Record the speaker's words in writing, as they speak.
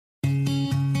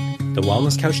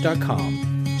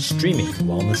thewellnesscouch.com, streaming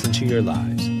wellness into your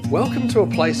lives. Welcome to a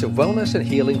place of wellness and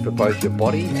healing for both your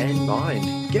body and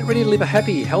mind. Get ready to live a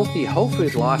happy, healthy, whole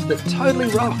food life that totally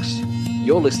rocks.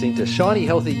 You're listening to Shiny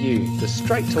Healthy You, the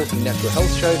straight talking natural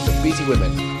health show for busy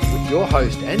women, with your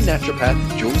host and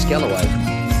naturopath, Jules Galloway.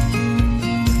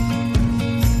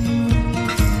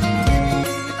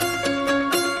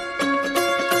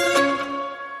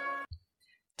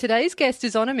 Today's guest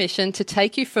is on a mission to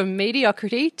take you from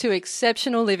mediocrity to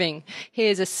exceptional living. He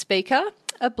is a speaker,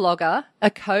 a blogger,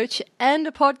 a coach, and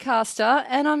a podcaster,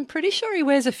 and I'm pretty sure he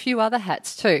wears a few other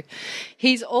hats too.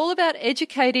 He's all about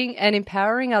educating and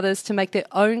empowering others to make their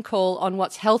own call on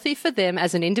what's healthy for them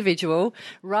as an individual,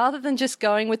 rather than just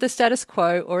going with the status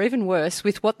quo, or even worse,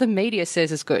 with what the media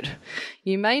says is good.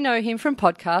 You may know him from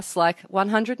podcasts like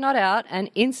 100 Not Out and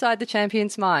Inside the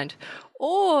Champion's Mind.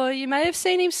 Or you may have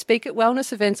seen him speak at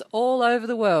wellness events all over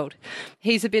the world.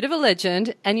 He's a bit of a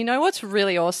legend, and you know what's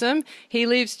really awesome? He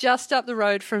lives just up the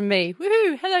road from me.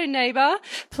 Woohoo! Hello, neighbour.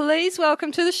 Please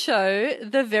welcome to the show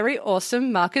the very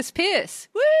awesome Marcus Pearce.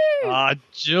 Woo!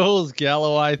 Jules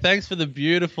Galloway, thanks for the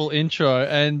beautiful intro.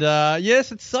 And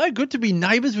yes, it's so good to be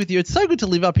neighbours with you. It's so good to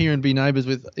live up here and be neighbours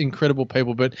with incredible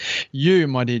people. But you,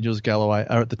 my dear Jules Galloway,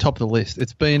 are at the top of the list.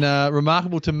 It's been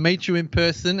remarkable to meet you in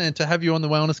person and to have you on the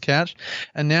Wellness Couch.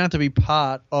 And now to be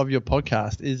part of your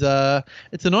podcast is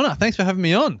it's an honour. Thanks for having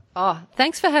me on. Oh,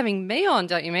 thanks for having me on,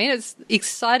 don't you mean? It's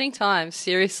exciting times.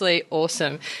 Seriously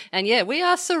awesome. And yeah, we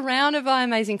are surrounded by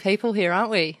amazing people here, aren't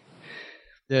we?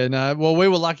 Yeah, no. Well, we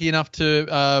were lucky enough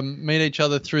to meet each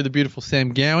other through the beautiful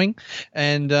Sam Gowing.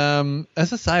 And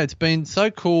as I say, it's been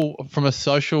so cool from a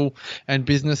social and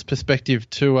business perspective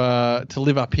to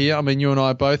live up here. I mean, you and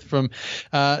I are both from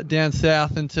down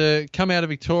south, and to come out of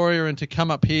Victoria and to come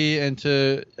up here and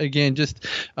to, again, just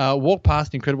walk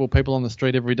past incredible people on the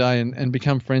street every day and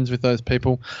become friends with those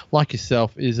people like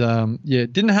yourself is,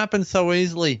 didn't happen so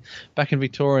easily back in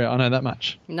Victoria. I know that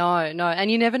much. No. And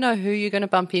you never know who you're going to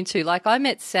bump into. Like, I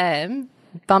met Sam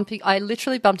I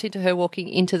literally bumped into her walking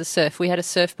into the surf. We had a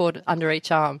surfboard under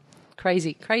each arm.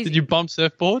 Crazy. Did you bump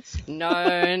surfboards? No.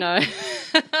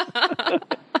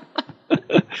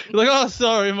 You're like, oh,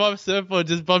 sorry, my surfboard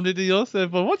just bumped into your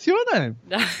surfboard. What's your name?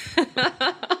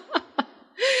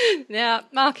 Now,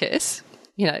 Marcus,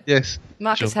 Yes.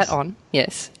 Marcus hat on,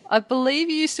 yes. I believe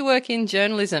you used to work in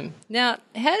journalism. Now,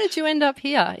 how did you end up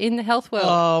here in the health world?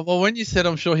 Oh, well, when you said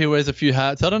I'm sure he wears a few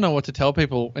hats, I don't know what to tell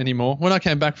people anymore. When I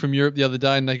came back from Europe the other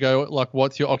day and they go, like,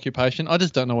 what's your occupation? I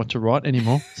just don't know what to write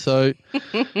anymore. So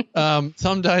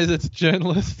some days it's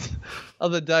journalist,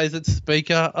 other days it's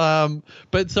speaker.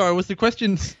 But sorry, what was the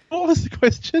question?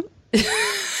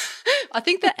 I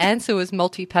think the answer was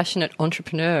multi-passionate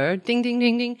entrepreneur. Ding, ding,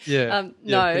 ding, ding. Yeah.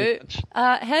 No.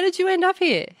 How did you end up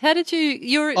here? So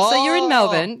you're in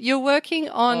Melbourne. You're working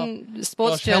on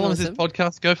sports journalism. How long does this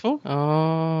podcast go for?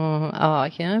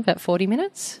 About 40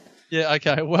 minutes. Yeah,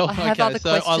 okay. Well, I have other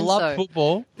questions, I loved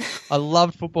football. I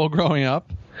loved football growing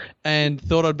up and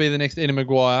thought I'd be the next Eddie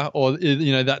Maguire or,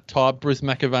 that type, Bruce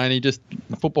McAvaney, just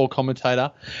football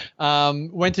commentator.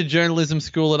 Went to journalism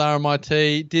school at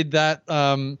RMIT, did that,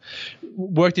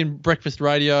 worked in breakfast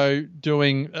radio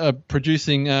doing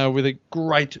producing with a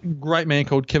great man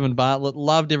called Kevin Bartlett.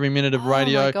 Loved every minute of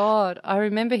radio. Oh, my God. I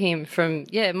remember him from,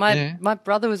 my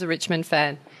brother was a Richmond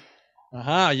fan.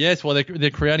 Yes. Well, they're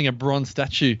creating a bronze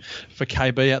statue for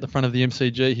KB out the front of the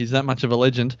MCG. He's that much of a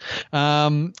legend.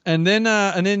 And then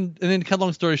to cut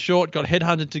long story short, got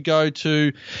headhunted to go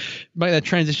to make that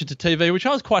transition to TV, which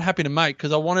I was quite happy to make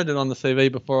because I wanted it on the CV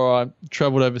before I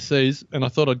travelled overseas, and I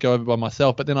thought I'd go over by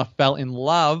myself. But then I fell in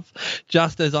love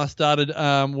just as I started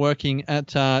working at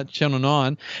Channel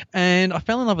 9, and I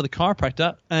fell in love with a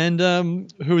chiropractor,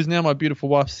 and who is now my beautiful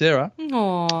wife, Sarah.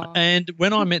 Aww. And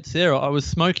when I met Sarah, I was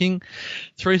smoking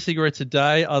 3 cigarettes a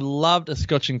day. I loved a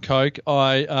Scotch and Coke.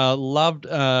 I loved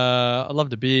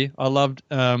a beer. I loved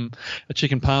a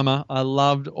chicken parma. I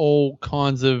loved all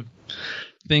kinds of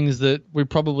things that we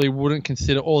probably wouldn't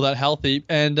consider all that healthy.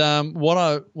 And what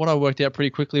I worked out pretty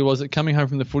quickly was that coming home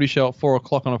from the footy show at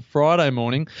 4:00 on a Friday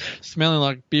morning, smelling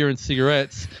like beer and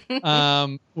cigarettes,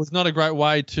 was not a great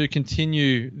way to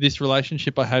continue this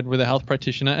relationship I had with a health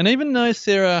practitioner. And even though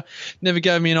Sarah never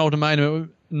gave me an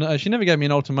ultimatum, she never gave me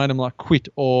an ultimatum like quit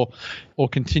or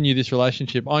continue this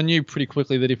relationship. I knew pretty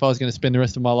quickly that if I was going to spend the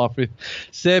rest of my life with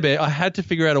Sarah Bear, I had to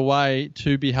figure out a way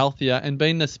to be healthier. And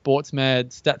being the sports mad,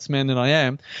 stats man that I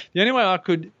am, the only way I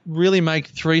could really make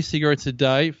 3 cigarettes a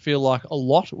day feel like a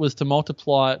lot was to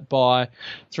multiply it by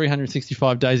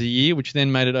 365 days a year, which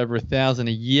then made it over 1,000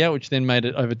 a year, which then made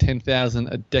it over 10,000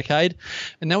 a decade.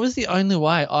 And that was the only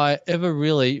way I ever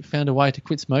really found a way to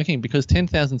quit smoking, because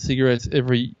 10,000 cigarettes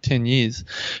every 10 years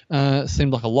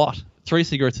seemed like a lot. 3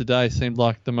 cigarettes a day seemed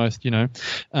like the most,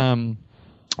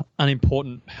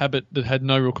 unimportant habit that had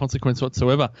no real consequence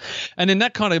whatsoever. And then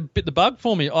that kind of bit the bug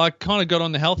for me. I kind of got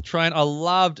on the health train. I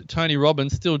loved Tony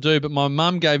Robbins, still do, but my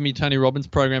mum gave me Tony Robbins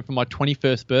program for my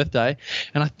 21st birthday.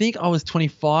 And I think I was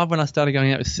 25 when I started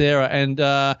going out with Sarah. And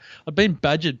I'd been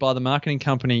badgered by the marketing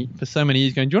company for so many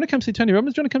years going, do you want to come see Tony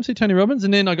Robbins? Do you want to come see Tony Robbins?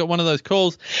 And then I got one of those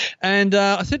calls. And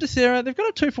I said to Sarah, they've got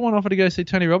a 2-for-1 offer to go see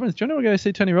Tony Robbins. Do you want to go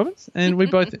see Tony Robbins? And we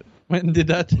both went and did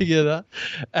that together.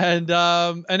 And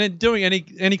then doing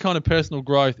any kind of personal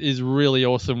growth is really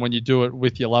awesome when you do it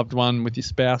with your loved one, with your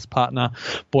spouse, partner,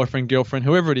 boyfriend, girlfriend,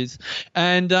 whoever it is.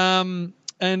 And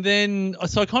then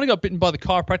so I kind of got bitten by the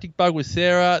chiropractic bug with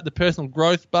Sarah, the personal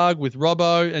growth bug with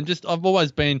Robbo, and just I've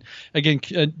always been, again,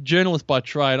 a journalist by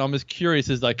trade. I'm as curious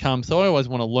as they come, so I always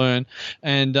want to learn.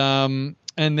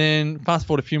 And then fast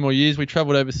forward a few more years, we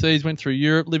travelled overseas, went through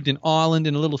Europe, lived in Ireland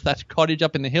in a little thatched cottage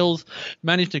up in the hills,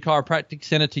 managed a chiropractic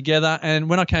centre together. And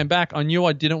when I came back, I knew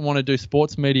I didn't want to do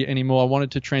sports media anymore. I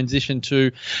wanted to transition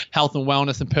to health and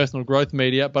wellness and personal growth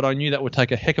media, but I knew that would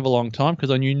take a heck of a long time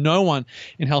because I knew no one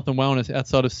in health and wellness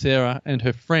outside of Sarah and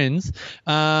her friends.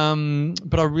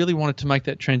 But I really wanted to make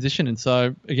that transition. And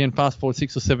so, again, fast forward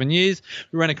 6 or 7 years,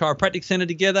 we ran a chiropractic centre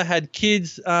together, had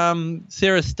kids.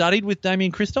 Sarah studied with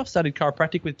Damien Christoph, studied chiropractic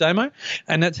with Damo,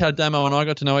 and that's how Damo and I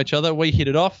got to know each other. We hit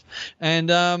it off, and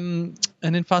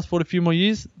then fast forward a few more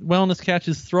years, Wellness Couch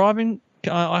is thriving.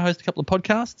 I host a couple of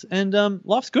podcasts, and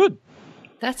life's good.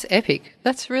 That's epic.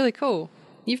 That's really cool.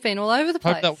 You've been all over the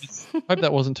place. Hope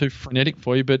that wasn't too frenetic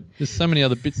for you, but there's so many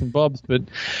other bits and bobs. But,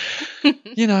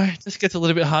 it just gets a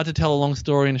little bit hard to tell a long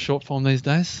story in a short form these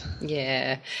days.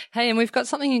 Yeah. Hey, and we've got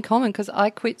something in common because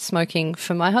I quit smoking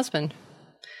for my husband.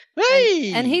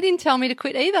 Hey! And he didn't tell me to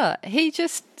quit either. He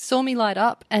just saw me light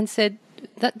up and said,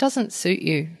 that doesn't suit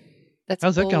you. That's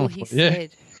How's that all going he for you? said.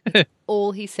 That's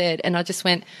all he said. And I just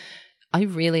went, I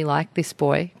really like this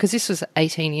boy, because this was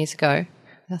 18 years ago. And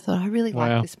I thought, I really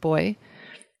like this boy.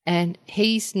 And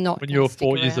he's not. When you were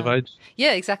 4 years of age?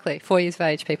 Yeah, exactly. 4 years of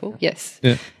age, people. Yes.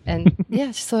 Yeah. And I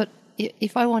just thought,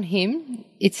 if I want him,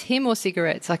 it's him or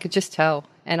cigarettes. I could just tell.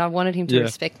 And I wanted him to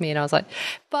respect me. And I was like,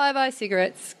 bye-bye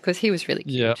cigarettes, because he was really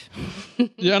cute. Yeah.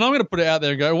 Yeah, and I'm going to put it out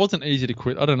there and go, it wasn't easy to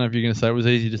quit. I don't know if you're going to say it was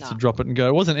easy just to drop it and go.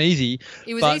 It wasn't easy.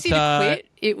 It was easy to quit.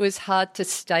 It was hard to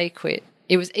stay quit.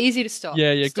 It was easy to stop.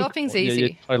 Yeah. Stopping's easy.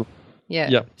 Yeah, totally. Yeah.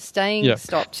 Yep. Staying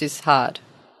stopped is hard.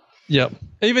 Yep.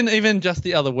 Even just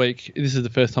the other week, this is the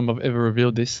first time I've ever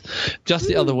revealed this, just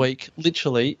the other week,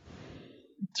 literally,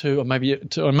 or maybe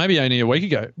only a week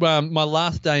ago, my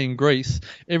last day in Greece,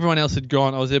 everyone else had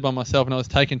gone. I was there by myself, and I was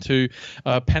taken to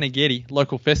Panagedi,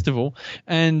 local festival,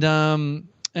 and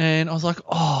I was like,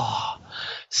 oh,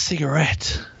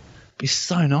 cigarette, be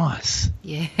so nice.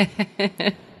 Yeah.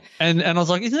 And I was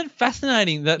like, isn't it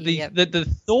fascinating that the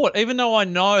thought, even though I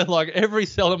know like every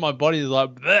cell in my body is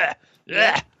like, bleh,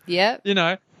 bleh,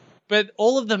 yeah, but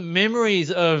all of the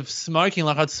memories of smoking,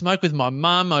 like I'd smoke with my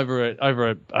mum over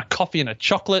a coffee and a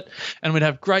chocolate, and we'd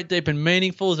have great, deep and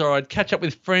meaningfuls, or I'd catch up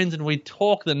with friends and we'd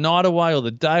talk the night away or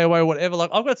the day away, whatever.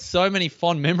 Like I've got so many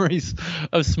fond memories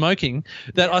of smoking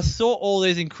that I saw all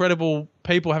these incredible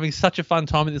people having such a fun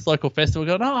time at this local festival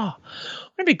going, oh,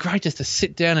 wouldn't it be great just to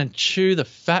sit down and chew the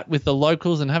fat with the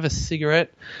locals and have a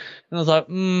cigarette? And I was like,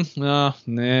 nah,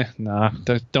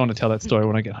 don't want to tell that story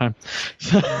when I get home.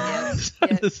 So I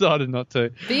decided not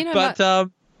to. But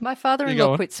my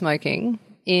father-in-law quit smoking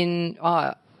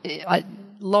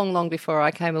long before I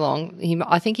came along.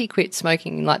 I think he quit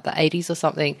smoking in like the 80s or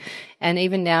something. And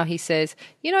even now he says,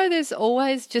 there's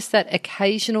always just that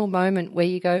occasional moment where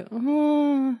you go,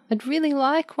 oh, I'd really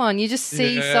like one. You just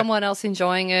see someone else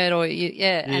enjoying it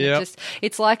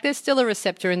it's like there's still a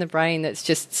receptor in the brain that's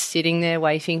just sitting there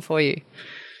waiting for you.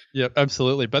 Yep,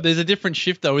 absolutely. But there's a different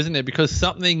shift though, isn't there? Because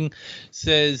something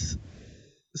says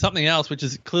something else, which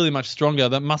is clearly much stronger,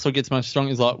 that muscle gets much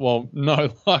stronger, is like, well,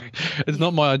 no, like it's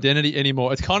not my identity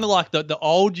anymore. It's kind of like the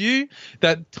old you,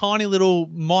 that tiny little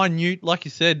minute, like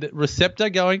you said, receptor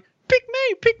going, pick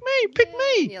me, pick me, pick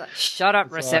me. You're like, shut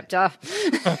up, receptor.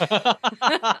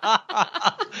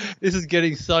 This is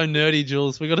getting so nerdy,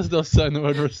 Jules. We've got to stop saying the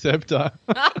word receptor.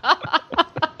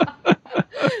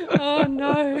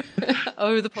 no.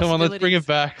 Oh, the possibilities. Come on, let's bring it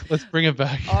back. Let's bring it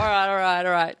back. All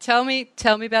right. Tell me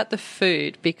about the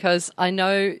food, because I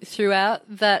know throughout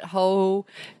that whole,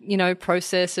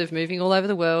 process of moving all over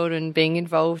the world and being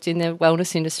involved in the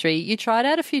wellness industry, you tried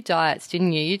out a few diets,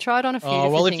 didn't you? You tried on a few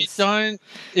different things.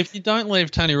 If you don't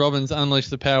leave Tony Robbins' Unleash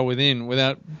the Power Within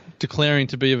without declaring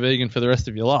to be a vegan for the rest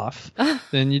of your life,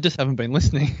 then you just haven't been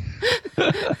listening.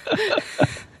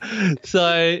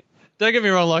 So don't get me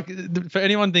wrong, like, for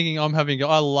anyone thinking I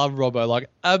love Robbo, like,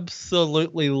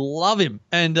 absolutely love him.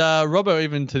 And Robbo,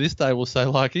 even to this day, will say,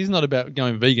 like, he's not about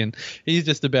going vegan. He's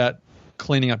just about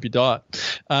cleaning up your diet.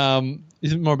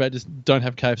 It's more about just don't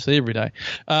have KFC every day.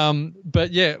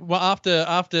 But yeah, well, after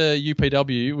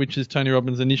UPW, which is Tony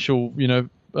Robbins' initial,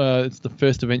 it's the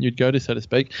first event you'd go to, so to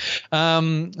speak.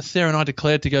 Sarah and I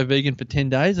declared to go vegan for 10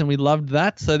 days, and we loved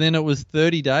that. So then it was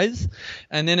 30 days,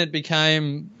 and then it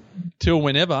became till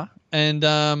whenever. And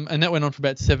that went on for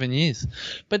about 7 years.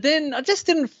 But then I just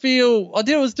didn't feel – I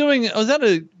was at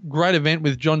a great event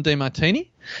with John DeMartini,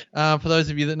 for those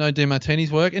of you that know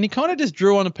DeMartini's work, and he kind of just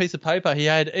drew on a piece of paper. He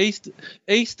had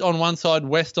east on one side,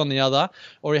 west on the other,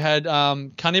 or he had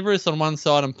carnivorous on one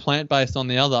side and plant-based on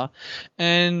the other.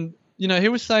 And – he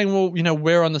was saying, well,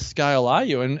 where on the scale are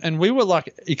you? And we were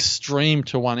like extreme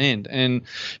to one end. And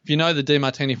if you know the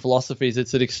DeMartini philosophies,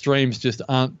 it's that extremes just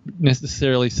aren't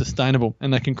necessarily sustainable,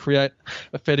 and they can create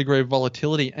a fair degree of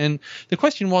volatility. And the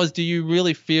question was, do you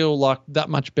really feel like that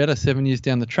much better 7 years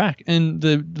down the track? And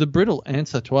the brittle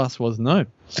answer to us was no.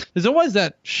 There's always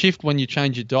that shift when you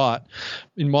change your diet,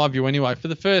 in my view anyway. For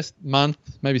the first month,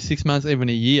 maybe 6 months, even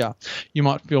a year, you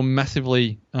might feel a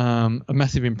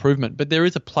massive improvement. But there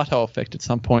is a plateau effect at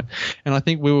some point. And I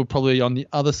think we were probably on the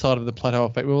other side of the plateau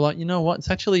effect. We were like, you know what,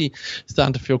 it's actually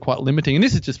starting to feel quite limiting. And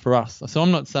this is just for us. So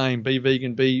I'm not saying be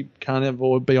vegan, be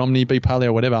carnivore, be omni, be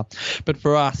paleo, whatever. But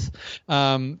for us,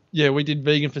 we did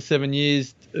vegan for 7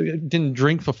 years, didn't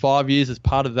drink for 5 years as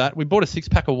part of that. We bought a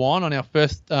 6-pack of wine on our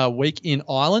first week in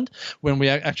Ireland when we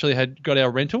actually had got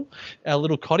our rental, our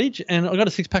little cottage, and I got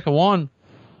a 6-pack of wine.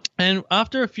 And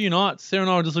after a few nights, Sarah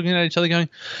and I were just looking at each other going,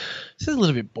 this is a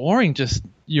little bit boring, just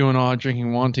you and I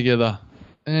drinking wine together.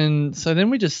 And so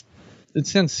then it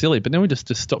sounds silly, but then we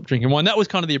just stopped drinking wine. That was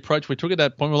kind of the approach we took at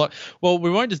that point. We're like, well, we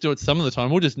won't just do it some of the time.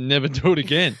 We'll just never do it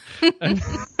again. And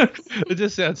it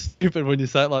just sounds stupid when you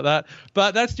say it like that.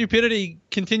 But that stupidity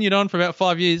continued on for about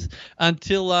 5 years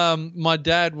until my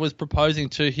dad was proposing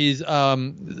to his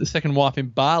second wife in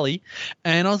Bali.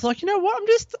 And I was like, you know what?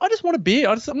 I just want a beer.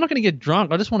 I'm not going to get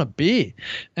drunk. I just want a beer.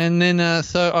 And then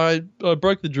so I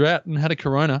broke the drought and had a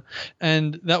Corona.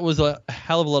 And that was a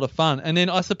hell of a lot of fun. And then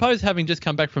I suppose having just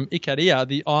come back from Ikaria,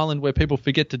 the island where people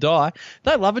forget to die,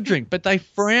 they love a drink, but they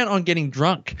frown on getting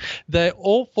drunk. They're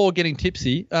all for getting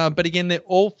tipsy, but again, they're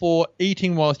all for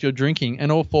eating whilst you're drinking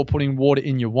and all for putting water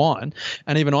in your wine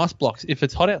and even ice blocks if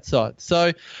it's hot outside.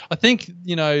 So I think,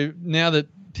 now that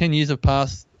 10 years have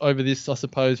passed over this, I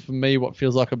suppose, for me, what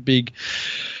feels like a big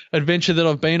adventure that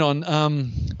I've been on,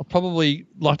 I probably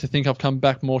like to think I've come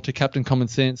back more to Captain Common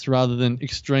Sense rather than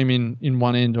extreme in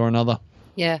one end or another.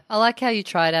 Yeah, I like how you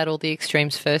tried out all the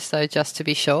extremes first, though, just to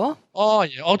be sure. Oh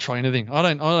yeah, I'll try anything.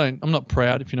 I'm not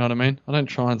proud, if you know what I mean. I don't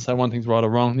try and say one thing's right or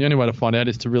wrong. The only way to find out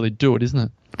is to really do it, isn't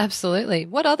it? Absolutely.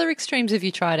 What other extremes have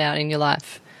you tried out in your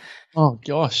life? Oh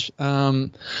gosh. So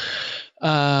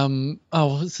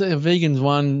vegan's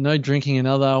one, no drinking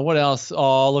another. What else?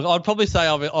 Oh, look, I'd probably say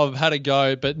I've had a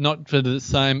go, but not for the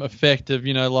same effect of,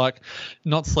 like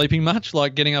not sleeping much,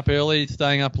 like getting up early,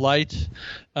 staying up late,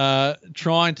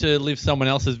 trying to live someone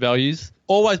else's values.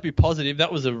 Always be positive.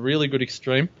 That was a really good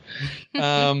extreme.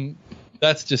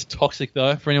 That's just toxic,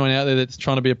 though, for anyone out there that's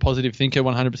trying to be a positive thinker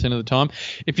 100% of the time.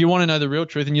 If you want to know the real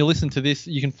truth, and you listen to this,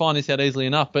 you can find this out easily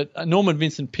enough. But Norman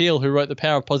Vincent Peale, who wrote The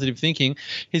Power of Positive Thinking,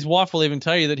 his wife will even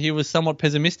tell you that he was somewhat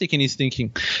pessimistic in his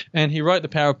thinking. And he wrote The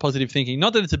Power of Positive Thinking.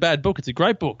 Not that it's a bad book, it's a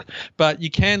great book. But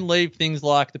you can leave things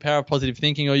like The Power of Positive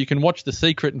Thinking, or you can watch The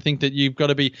Secret and think that you've got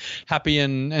to be happy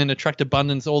and attract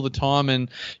abundance all the time and,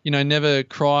 never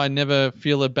cry, never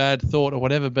feel a bad thought or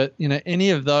whatever. But, any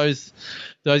of those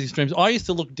extremes. I used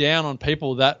to look down on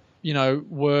people that,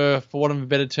 were, for want of a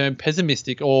better term,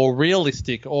 pessimistic or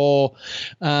realistic or,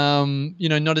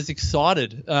 not as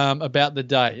excited about the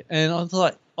day. And I was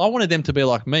like, I wanted them to be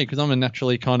like me because I'm a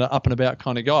naturally kind of up and about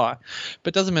kind of guy.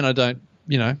 But it doesn't mean I don't,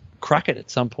 crack it at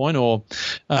some point or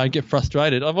get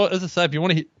frustrated. As I say, if you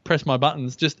want to press my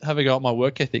buttons, just have a go at my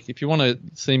work ethic. If you want to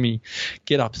see me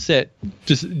get upset,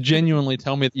 just genuinely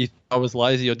tell me that I was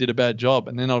lazy or did a bad job,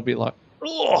 and then I'll be like,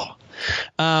 oh.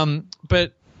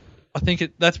 But I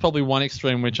think that's probably one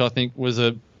extreme which I think was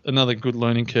a another good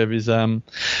learning curve is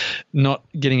not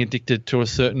getting addicted to a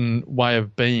certain way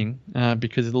of being,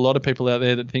 because there's a lot of people out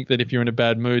there that think that if you're in a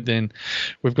bad mood, then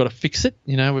we've got to fix it.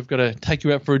 You know, we've got to take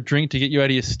you out for a drink to get you out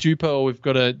of your stupor, or we've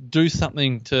got to do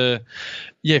something to,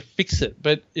 fix it.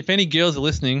 But if any girls are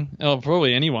listening, or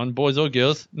probably anyone, boys or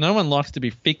girls, no one likes to be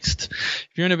fixed. If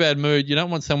you're in a bad mood, you don't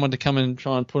want someone to come and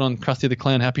try and put on Krusty the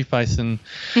Clown happy face. And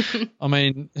I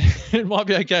mean, it might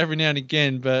be okay every now and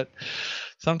again, but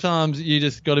sometimes you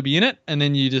just got to be in it, and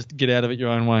then you just get out of it your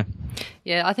own way.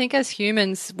 Yeah, I think as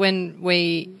humans, when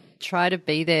we try to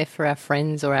be there for our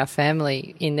friends or our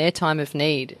family in their time of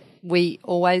need, we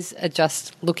always are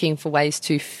just looking for ways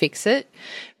to fix it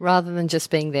rather than just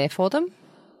being there for them.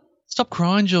 Stop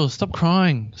crying, Jules. Stop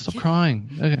crying. Stop crying.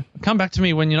 Okay. Come back to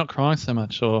me when you're not crying so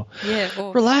much. Or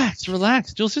relax.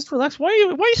 Jules, just relax. Why are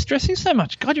you stressing so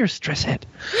much? God, you're a stress head.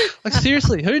 Like,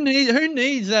 seriously, who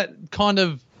needs that kind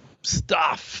of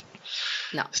stuff?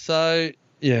 No. So,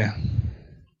 yeah. I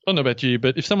don't know about you,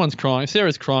 but if someone's crying, if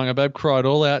Sarah's crying, a babe, cry it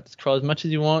all out. Just cry as much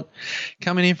as you want.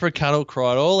 Coming in for a cuddle,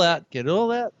 cry it all out. Get it all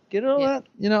out. You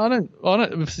know, I don't,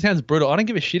 if it sounds brutal, I don't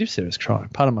give a shit if Sarah's crying.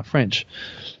 Pardon my French.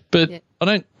 But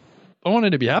I want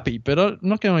her to be happy, but I'm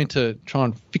not going to try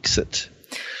and fix it.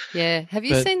 Yeah. Have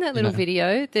you seen that little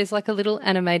video? There's like a little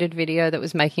animated video that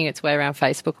was making its way around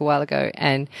Facebook a while ago,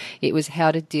 and it was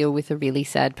how to deal with a really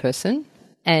sad person.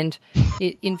 And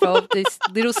it involved this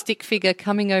little stick figure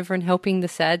coming over and helping the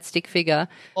sad stick figure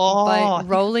by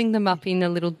rolling them up in a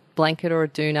little blanket or a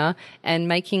doona and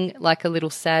making like a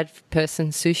little sad person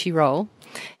sushi roll,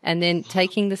 and then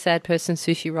taking the sad person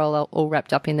sushi roll all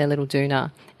wrapped up in their little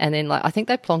doona, and then I think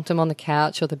they plonked them on the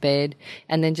couch or the bed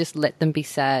and then just let them be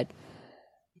sad.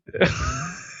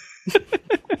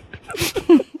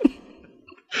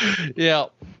 Yeah.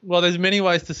 Well, there's many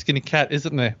ways to skin a cat,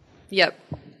 isn't there? Yep.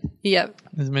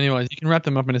 There's many ways. You can wrap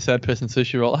them up in a sad person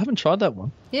sushi roll. I haven't tried that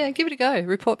one. Yeah, give it a go.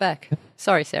 Report back.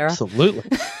 Sorry, Sarah. Absolutely.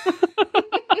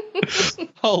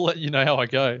 I'll let you know how I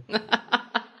go.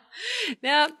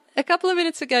 Now, a couple of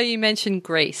minutes ago you mentioned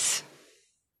Greece.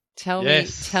 Tell me.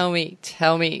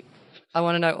 I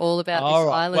want to know all about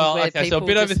this island where people so a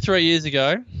bit over 3 years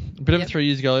ago,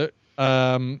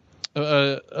 a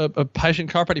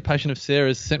chiropractic patient of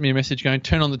Sarah's sent me a message going,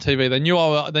 turn on the TV. They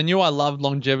knew I loved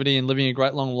longevity and living a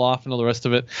great long life and all the rest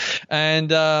of it.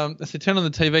 And I said, turn on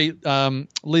the TV.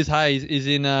 Liz Hayes is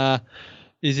in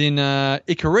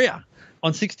Ikaria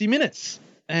on 60 Minutes.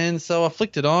 And so I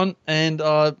flicked it on, and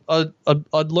I'd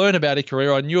learned about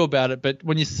Ikaria. I knew about it, but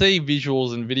when you see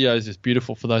visuals and videos, it's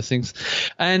beautiful for those things.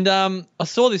 And I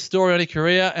saw this story on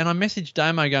Ikaria, and I messaged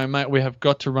Damo going, mate, we have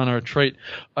got to run a retreat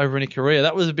over in Ikaria.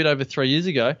 That was a bit over 3 years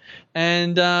ago.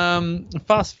 And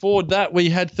fast forward that, we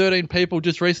had 13 people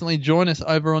just recently join us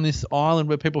over on this island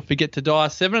where people forget to die.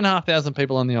 7,500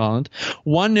 people on the island,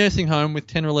 one nursing home with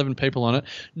 10 or 11 people on it,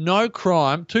 no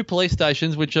crime, 2 police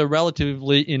stations which are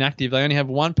relatively inactive. They only have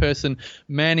one person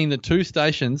manning the 2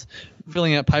 stations,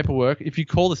 filling out paperwork. If you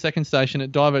call the second station,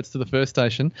 it diverts to the first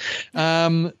station.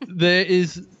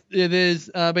 There's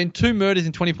been 2 murders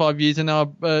in 25 years, and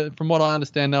from what I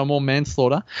understand, they were more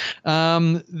manslaughter.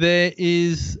 There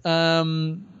is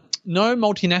no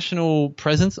multinational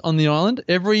presence on the island.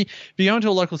 If you go into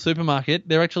a local supermarket,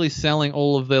 they're actually selling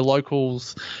all of their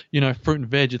locals, fruit and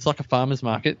veg. It's like a farmer's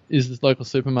market is this local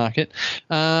supermarket.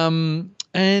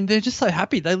 And they're just so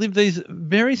happy. They live these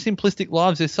very simplistic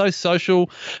lives. They're so social.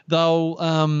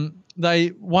 One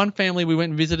family we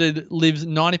went and visited lives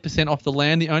 90% off the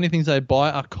land. The only things they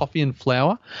buy are coffee and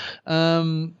flour.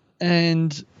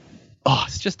 It's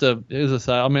just as I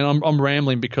say, I mean, I'm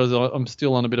rambling because I'm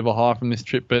still on a bit of a high from this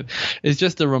trip, but it's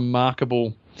just a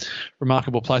remarkable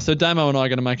place. So Damo and I are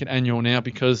going to make it annual now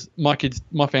because my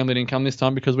family didn't come this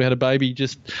time because we had a baby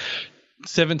just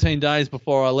 17 days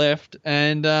before I left,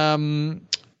 and I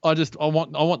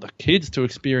want the kids to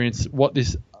experience what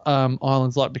this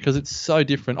island's like because it's so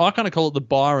different. I kind of call it the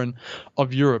Byron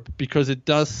of Europe because it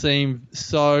does seem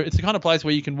so. It's the kind of place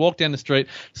where you can walk down the street,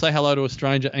 say hello to a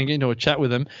stranger, and get into a chat with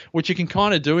them, which you can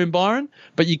kind of do in Byron,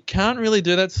 but you can't really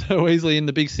do that so easily in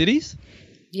the big cities.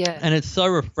 Yeah. And it's so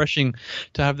refreshing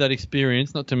to have that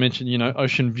experience, not to mention,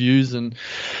 ocean views and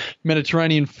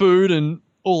Mediterranean food and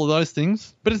all of those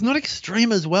things. But it's not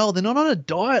extreme as well. They're not on a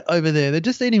diet over there. They're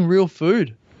just eating real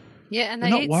food. Yeah, and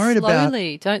They're they not eat worried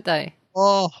slowly, don't they?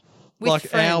 Oh, With like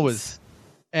friends.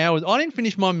 hours. I didn't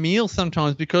finish my meal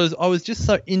sometimes because I was just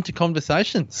so into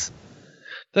conversations.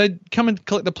 They'd come and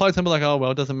collect the plates and be like, oh,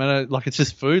 well, it doesn't matter. Like, it's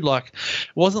just food. Like,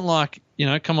 it wasn't like,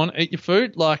 come on, eat your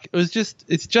food. Like,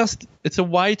 it's a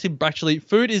way to actually,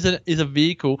 food is a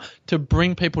vehicle to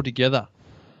bring people together.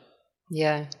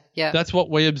 Yeah. Yeah. That's what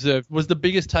we observed was the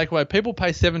biggest takeaway. People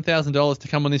pay $7,000 to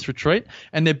come on this retreat,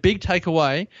 and their big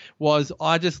takeaway was,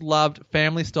 I just loved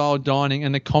family-style dining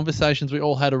and the conversations we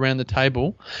all had around the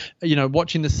table, you know,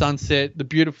 watching the sunset, the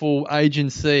beautiful Aegean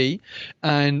Sea,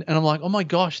 and I'm like, oh my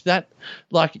gosh, that,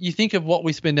 like, you think of what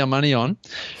we spend our money on,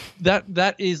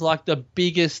 that is like the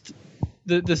biggest,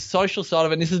 the social side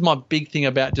of it, and this is my big thing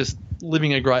about just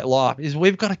living a great life, is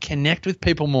we've got to connect with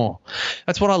people more.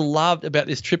 That's what I loved about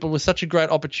this trip. It was such a great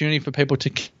opportunity for people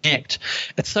to connect.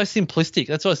 It's so simplistic.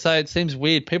 That's why I say it seems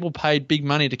weird. People paid big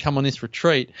money to come on this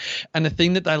retreat, and the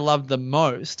thing that they loved the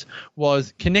most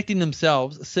was connecting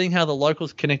themselves, seeing how the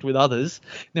locals connect with others.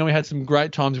 Then we had some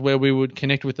great times where we would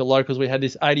connect with the locals. We had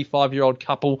this 85-year-old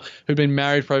couple who'd been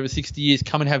married for over 60 years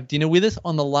come and have dinner with us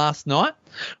on the last night.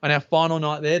 On our final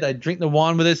night there, they'd drink the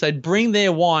wine with us. They'd bring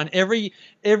their wine. Every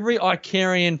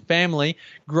Icarian family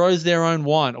grows their own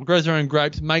wine or grows their own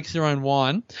grapes, makes their own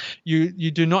wine.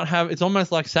 You do not have – it's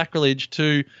almost like sacrilege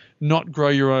to not grow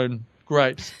your own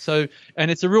grapes. So, and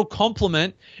it's a real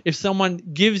compliment if someone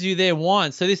gives you their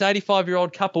wine. So this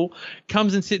 85-year-old couple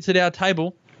comes and sits at our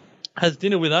table, has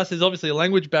dinner with us. There's obviously a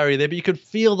language barrier there, but you could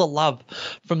feel the love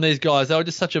from these guys. They were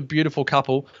just such a beautiful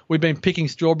couple. We've been picking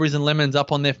strawberries and lemons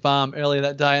up on their farm earlier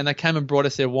that day, and they came and brought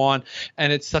us their wine.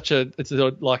 And it's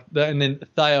like, and then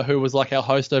Thea, who was like our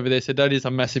host over there, said that is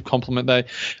a massive compliment.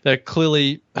 They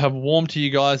clearly have warmed to you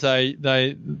guys. You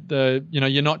know,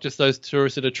 you're not just those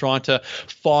tourists that are trying to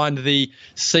find the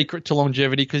secret to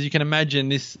longevity, because you can imagine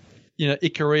this. You know,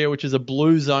 Ikaria, which is a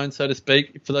blue zone, so to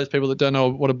speak. For those people that don't know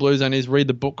what a blue zone is, read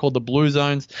the book called The Blue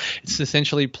Zones. It's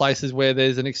essentially places where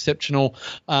there's an exceptional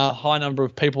high number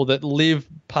of people that live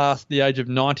past the age of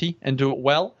 90 and do it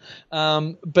well.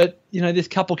 But, you know, this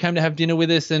couple came to have dinner with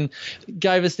us and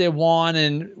gave us their wine,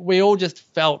 and we all just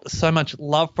felt so much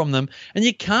love from them. And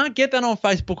you can't get that on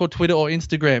Facebook or Twitter or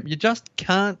Instagram. You just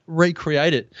can't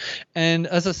recreate it. And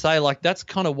as I say, like, that's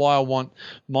kind of why I want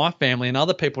my family and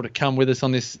other people to come with us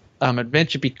on this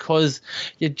adventure, because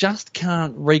you just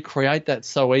can't recreate that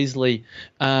so easily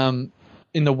in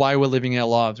the way we're living our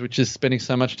lives, which is spending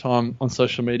so much time on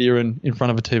social media and in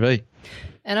front of a TV.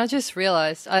 And I just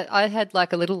realised I had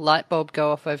like a little light bulb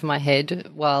go off over my head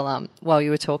while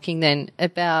you were talking then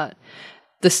about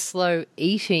the slow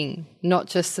eating, not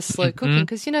just the slow cooking.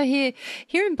 Because, you know, here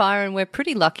in Byron, we're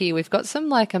pretty lucky. We've got some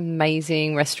like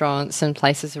amazing restaurants and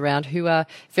places around who are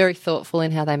very thoughtful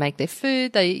in how they make their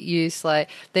food. They use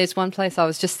there's one place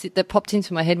that popped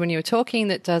into my head when you were talking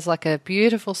that does like a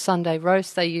beautiful Sunday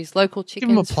roast. They use local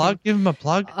chickens. Give them a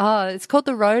plug. Oh, it's called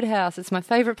the Roadhouse. It's my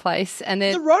favourite place. And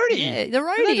they're the roadie. Yeah, the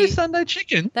roadie. They do Sunday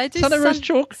chicken. They do Sunday roast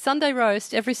chalk. Sunday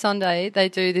roast every Sunday. They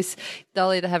do this.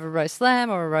 They'll either have a roast lamb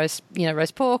or a roast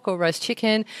pork or roast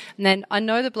chicken. And then I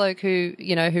know the bloke who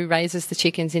raises the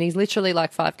chickens, and he's literally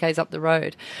like 5 k's up the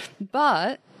road.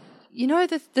 But you know,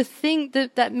 the thing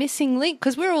that missing link,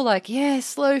 because we're all like, yeah,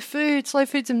 slow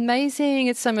food's amazing.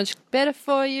 It's so much better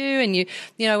for you. And you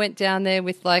went down there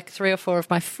with like 3 or 4 of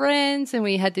my friends, and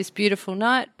we had this beautiful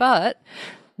night, but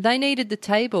they needed the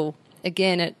table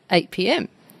again at 8 p.m.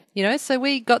 You know, so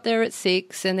we got there at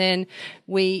 6, and then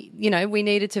we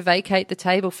needed to vacate the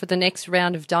table for the next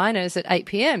round of diners at 8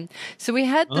 p.m. So we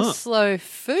had the slow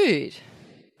food,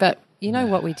 but you know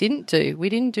what we didn't do? We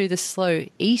didn't do the slow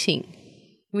eating.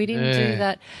 We didn't do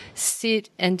that sit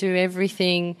and do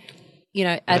everything, you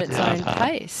know, at its own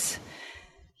pace.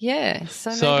 Yeah,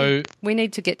 so maybe we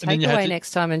need to get takeaway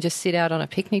next time and just sit out on a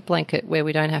picnic blanket where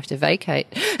we don't have to vacate.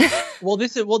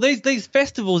 These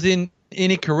festivals in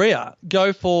Ikaria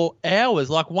go for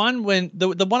hours. Like the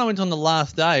one I went on the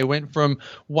last day went from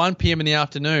 1 p.m. in the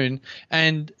afternoon,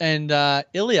 and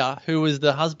Ilya, who was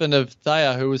the husband of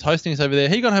Thea, who was hosting us over there,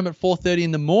 he got home at 4:30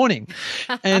 in the morning,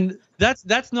 and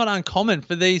that's not uncommon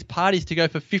for these parties to go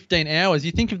for 15 hours.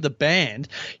 You think of the band,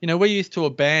 you know, we're used to a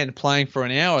band playing for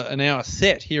an hour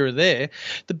set here or there.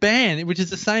 The band, which is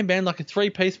the same band, like a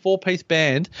 3-piece, 4-piece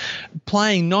band,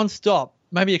 playing non-stop,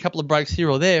 maybe a couple of breaks here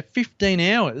or there, 15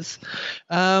 hours.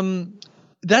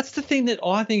 That's the thing that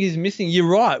I think is missing. You're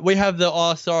right. We have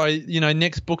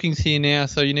next booking's here now,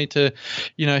 so you need to,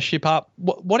 ship up.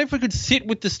 What if we could sit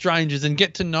with the strangers and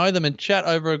get to know them and chat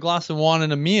over a glass of wine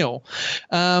and a meal,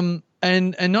 and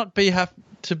not have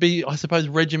to be, I suppose,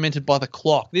 regimented by the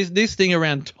clock. This thing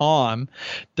around time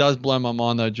does blow my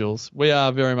mind, though, Jules. We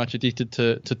are very much addicted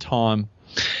to time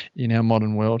in our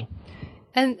modern world.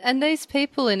 And these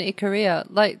people in Ikaria,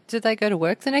 like, do they go to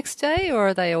work the next day, or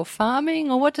are they all farming,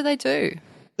 or what do they do?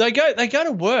 They go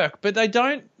to work, but they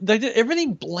don't.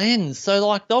 Everything blends. So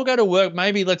like they'll go to work.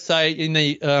 Maybe let's say in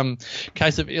the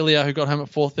case of Ilya, who got home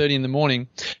at 4:30 in the morning,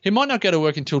 he might not go to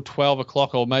work until 12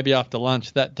 o'clock or maybe after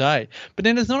lunch that day. But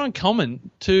then it's not uncommon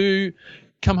to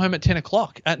come home at 10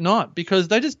 o'clock at night because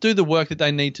they just do the work that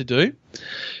they need to do.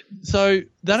 So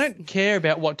they don't care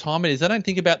about what time it is. They don't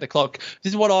think about the clock.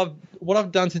 This is what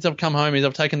I've done since I've come home is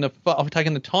I've taken the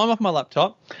time off my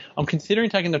laptop. I'm considering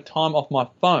taking the time off my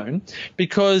phone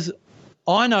because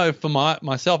I know for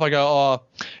myself, I go, oh,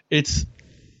 it's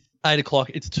 8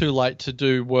 o'clock. It's too late to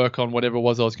do work on whatever it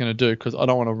was I was going to do because I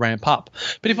don't want to ramp up.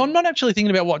 But if I'm not actually thinking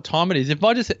about what time it is, if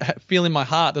I just feel in my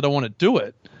heart that I want to do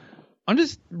it, I'm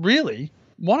just really,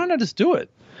 why don't I just do it?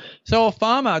 So a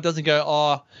farmer doesn't go,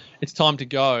 oh, it's time to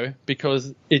go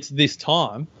because it's this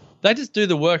time. They just do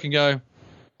the work and go,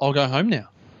 I'll go home now.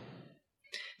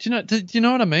 Do you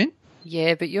know what I mean?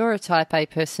 Yeah, but you're a type A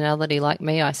personality like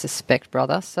me, I suspect,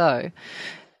 brother. So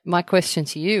my question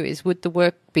to you is, would the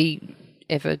work be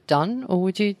ever done or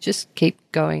would you just keep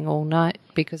going all night?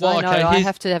 Because I know I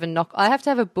have to have a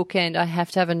bookend. I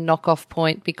have to have a knock-off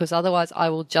point because otherwise I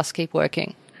will just keep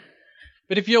working.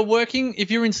 But if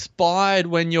you're inspired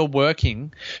when you're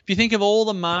working, if you think of all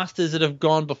the masters that have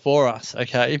gone before us,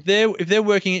 okay, if they're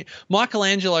working,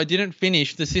 Michelangelo didn't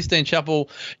finish the Sistine Chapel,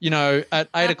 at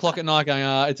 8 o'clock at night going,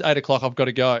 it's 8 o'clock, I've got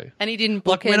to go. And he didn't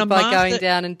bookend by going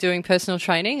down and doing personal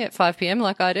training at 5 p.m.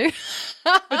 like I do.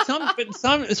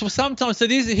 Sometimes, so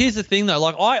here's the thing though,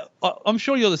 like I'm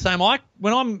sure you're the same.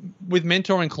 When I'm with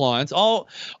mentoring clients,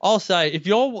 I'll say if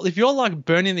you're like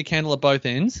burning the candle at both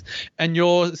ends and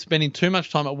you're spending too much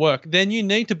time at work, then you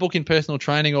need to book in personal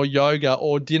training or yoga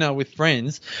or dinner with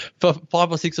friends for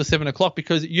 5 or 6 or 7 o'clock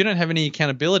because you don't have any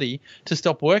accountability to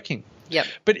stop working. Yep.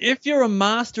 But if you're a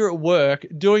master at work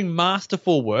doing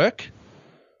masterful work,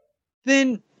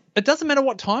 then it doesn't matter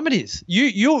what time it is.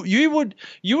 You would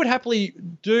happily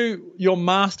do your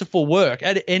masterful work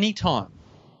at any time.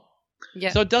 Yeah.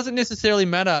 So it doesn't necessarily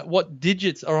matter what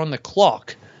digits are on the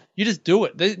clock. You just do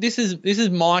it. This is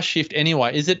my shift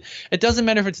anyway. It doesn't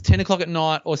matter if it's 10 o'clock at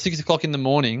night or 6 o'clock in the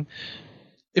morning.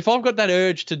 If I've got that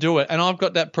urge to do it and I've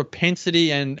got that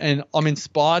propensity and I'm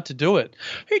inspired to do it,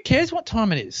 who cares what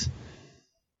time it is?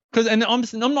 And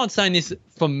I'm not saying this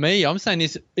for me. I'm saying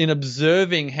this in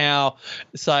observing how,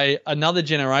 say, another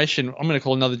generation. I'm going to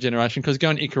call another generation because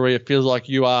going to Ikaria feels like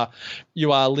you are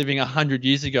living 100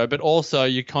 years ago. But also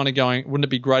you're kind of going, wouldn't it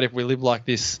be great if we live like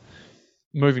this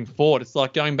moving forward? It's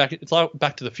like going back. It's like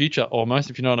Back to the Future almost,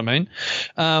 if you know what I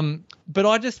mean. But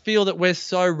I just feel that we're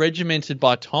so regimented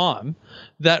by time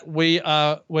that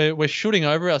we're shooting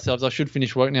over ourselves. I should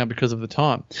finish work now because of the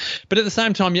time. But at the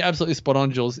same time, you're absolutely spot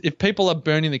on, Jules. If people are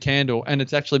burning the candle and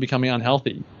it's actually becoming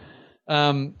unhealthy,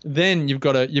 then you've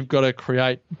got to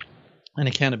create an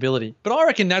accountability. But I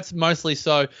reckon that's mostly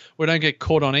so we don't get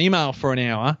caught on email for an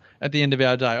hour at the end of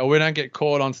our day, or we don't get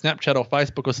caught on Snapchat or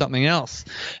Facebook or something else.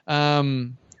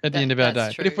 At the end of our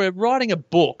day. True. But if we're writing a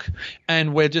book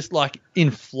and we're just like in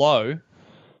flow,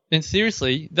 then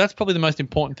seriously, that's probably the most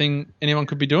important thing anyone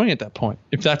could be doing at that point,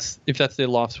 if that's their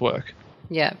life's work.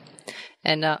 Yeah.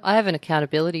 And I have an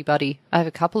accountability buddy. I have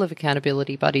a couple of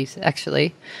accountability buddies,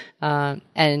 actually.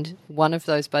 And one of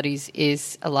those buddies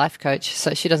is a life coach,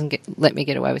 so she doesn't let me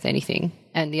get away with anything.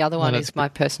 And the other one is my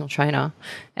personal trainer,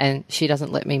 and she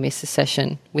doesn't let me miss a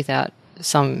session without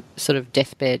some sort of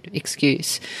deathbed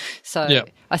excuse. So yeah.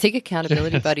 I think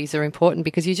accountability buddies are important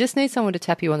because you just need someone to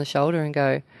tap you on the shoulder and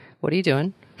go, what are you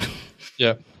doing?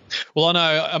 Yeah. Well,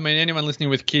 I mean, anyone listening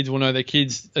with kids will know their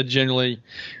kids are generally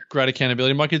great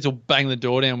accountability. My kids will bang the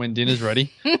door down when dinner's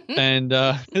ready. And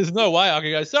there's no way I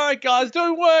can go, sorry, guys,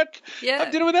 doing work. Yeah.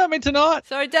 Have dinner without me tonight.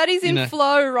 Sorry, Daddy's in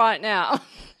flow right now.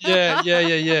 Yeah.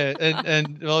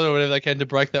 And I'll do whatever they can to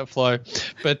break that flow.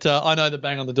 But I know the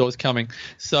bang on the door is coming.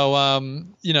 So,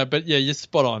 but yeah, you're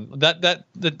spot on. That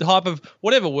the type of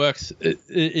whatever works,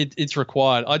 it's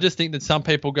required. I just think that some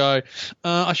people go,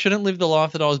 I shouldn't live the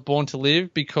life that I was born to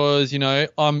live because,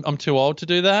 I'm too old to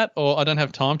do that, or I don't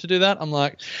have time to do that. I'm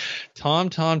like,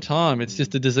 time. It's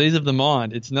just a disease of the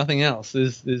mind. It's nothing else.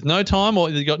 There's no time,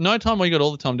 or you've got no time, or you got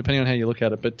all the time, depending on how you look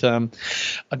at it. But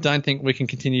I don't think we can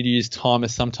continue to use time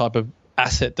as some type of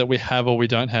asset that we have or we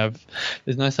don't have.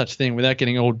 There's no such thing without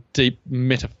getting all deep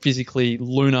metaphysically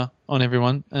lunar on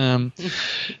everyone.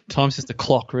 Time's just a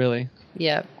clock, really.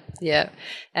 Yeah.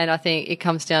 And I think it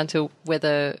comes down to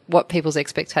what people's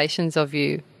expectations of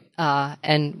you are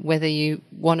and whether you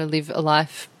want to live a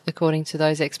life according to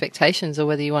those expectations or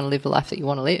whether you want to live a life that you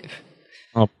want to live.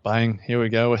 Oh, bang. Here we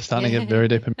go. We're starting to get very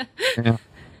deep. Yeah.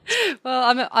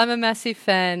 Well, I'm a massive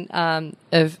fan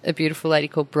of a beautiful lady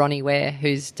called Bronnie Ware,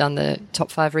 who's done the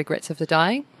top 5 regrets of the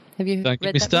dying. Have you Don't get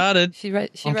read me that book? started. She I'm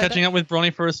read catching that? up with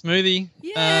Bronnie for a smoothie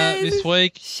Yes. this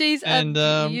week. She's And,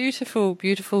 a beautiful,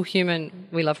 beautiful human.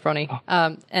 We love Bronnie.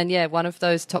 And yeah, one of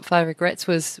those top 5 regrets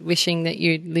was wishing that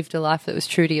you lived a life that was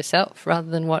true to yourself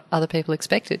rather than what other people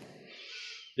expected.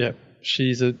 Yeah,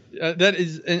 she's a that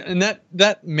is, and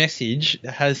that message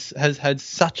has had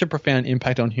such a profound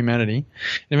impact on humanity.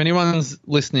 If anyone's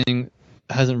listening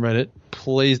hasn't read it,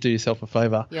 please do yourself a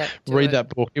favor. Yeah, read that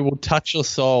book. It will touch your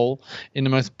soul in the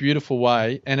most beautiful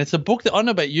way. And it's a book that I don't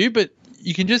know about you, but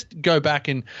you can just go back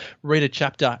and read a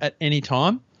chapter at any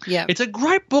time. Yeah. It's a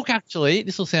great book, actually.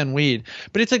 This will sound weird,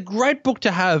 but it's a great book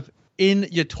to have in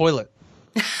your toilet.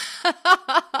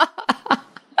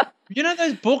 You know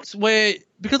those books where,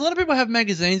 because a lot of people have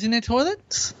magazines in their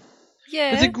toilets?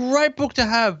 Yeah. It's a great book to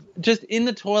have just in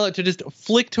the toilet, to just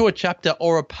flick to a chapter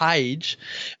or a page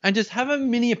and just have a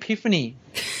mini epiphany.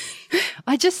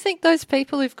 I just think those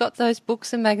people who've got those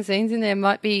books and magazines in there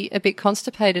might be a bit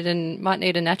constipated and might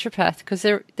need a naturopath because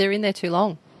they're in there too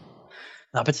long.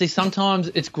 No, but see, sometimes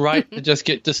it's great to just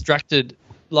get distracted.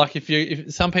 Like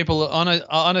if some people, I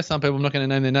know some people, I'm not going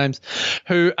to name their names,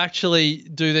 who actually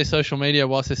do their social media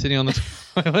whilst they're sitting on the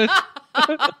toilet.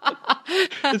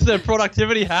 It's their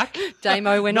productivity hack.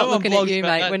 Damo, we're not looking at you,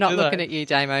 mate. We're not looking they? at you,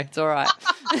 Damo. It's all right.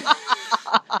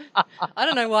 I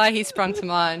don't know why he sprung to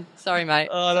mind. Sorry, mate.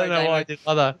 I don't know why I did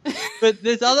either. But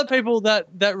there's other people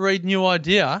that read New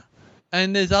Idea,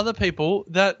 and there's other people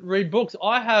that read books.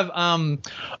 I have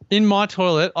in my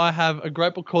toilet, I have a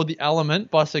great book called The Element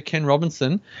by Sir Ken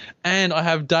Robinson, and I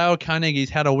have Dale Carnegie's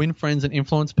How to Win Friends and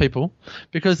Influence People,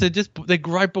 because they're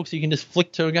great books you can just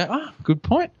flick to and go, good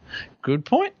point.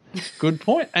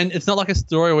 And it's not like a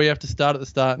story where you have to start at the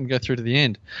start and go through to the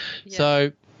end. Yeah.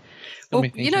 So, well,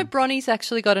 Bronnie's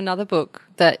actually got another book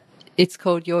that it's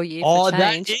called Your Year for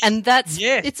Change, and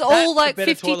it's all like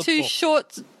 52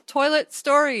 short toilet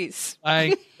stories.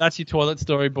 Hey, that's your toilet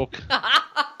story book.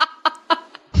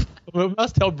 We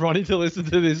must tell Bronnie to listen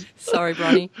to this. Sorry,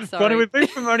 Bronnie. Bronnie, we've been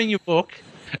promoting your book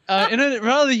in a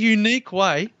rather unique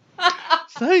way.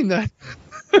 Saying that,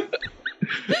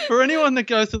 for anyone that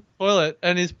goes to the toilet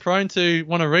and is prone to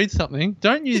want to read something,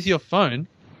 don't use your phone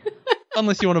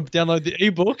unless you want to download the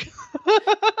ebook.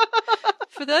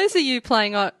 For those of you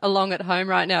playing along at home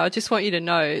right now, I just want you to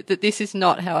know that this is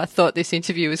not how I thought this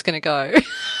interview was going to go.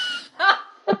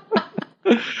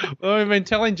 Well, we've been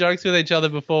telling jokes with each other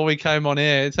before we came on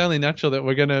air. It's only natural that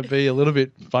we're going to be a little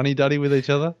bit funny-duddy with each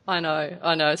other. I know.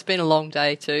 It's been a long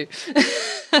day too.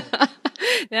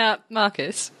 Now,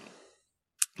 Marcus,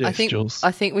 yes, Jules.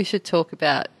 I think we should talk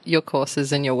about your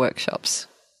courses and your workshops.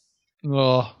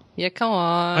 Oh. Yeah, come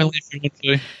on. Only if you want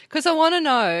to. Because I want to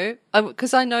know,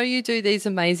 because I know you do these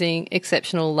amazing,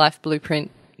 exceptional life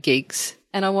blueprint gigs,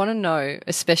 and I want to know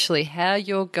especially how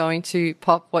you're going to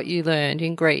pop what you learned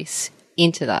in Greece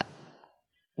into that.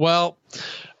 Well,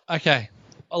 okay.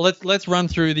 Let's run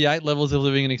through the 8 levels of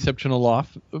living an exceptional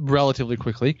life relatively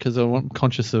quickly, because I'm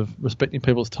conscious of respecting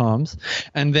people's times,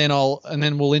 and then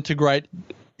we'll integrate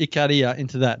Ikaria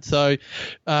into that. So,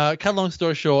 cut a long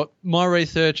story short, my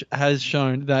research has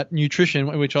shown that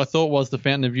nutrition, which I thought was the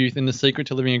fountain of youth and the secret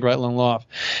to living a great long life,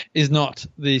 is not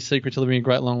the secret to living a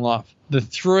great long life. The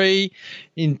 3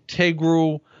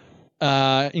 integral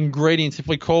ingredients, if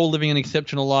we call living an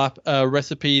exceptional life a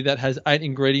recipe that has 8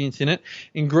 ingredients in it,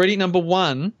 ingredient number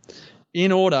 1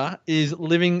 in order is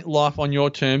living life on your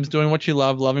terms, doing what you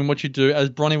love, loving what you do. As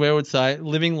Bronnie Ware would say,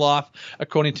 living life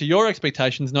according to your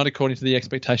expectations, not according to the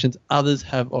expectations others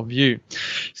have of you.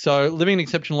 So living an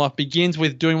exceptional life begins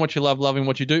with doing what you love, loving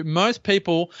what you do. Most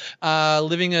people are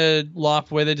living a life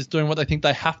where they're just doing what they think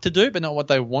they have to do, but not what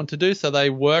they want to do. So they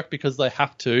work because they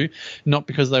have to, not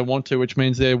because they want to, which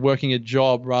means they're working a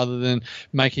job rather than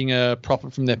making a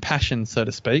profit from their passion, so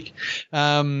to speak.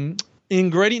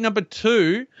 Ingredient number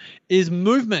 2 is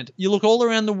movement. You look all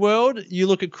around the world, you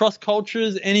look at cross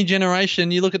cultures, any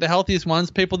generation, you look at the healthiest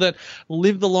ones, people that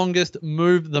live the longest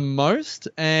move the most,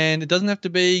 and it doesn't have to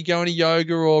be going to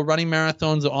yoga or running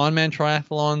marathons or Ironman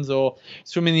triathlons or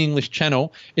swimming the English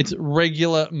Channel. It's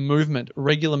regular movement.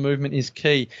 Regular movement is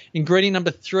key. Ingredient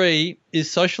number 3 is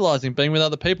socializing, being with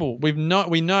other people. We know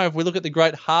if we look at the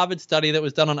great Harvard study that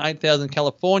was done on 8,000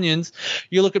 Californians,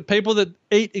 you look at people that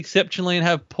eat exceptionally and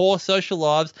have poor social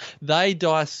lives, they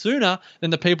die sooner than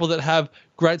the people that have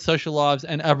great social lives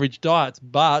and average diets.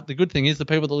 But the good thing is the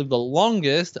people that live the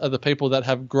longest are the people that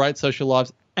have great social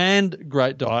lives and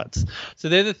great diets. So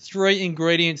they're the 3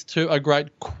 ingredients to a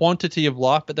great quantity of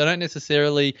life, but they don't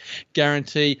necessarily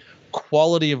guarantee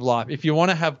quality of life. If you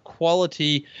want to have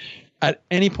quality at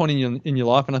any point in your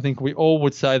life, and I think we all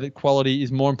would say that quality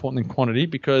is more important than quantity,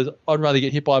 because I'd rather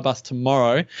get hit by a bus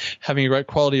tomorrow having a great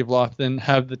quality of life than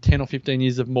have the 10 or 15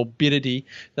 years of morbidity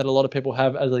that a lot of people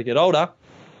have as they get older.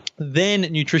 Then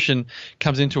nutrition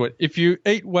comes into it. If you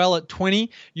eat well at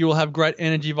 20, you will have great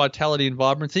energy, vitality, and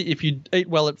vibrancy. If you eat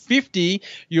well at 50,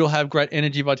 you'll have great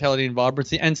energy, vitality, and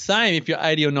vibrancy. And same if you're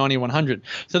 80 or 90 or 100.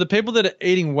 So the people that are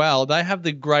eating well, they have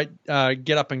the great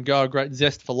get up and go, great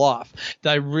zest for life.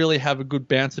 They really have a good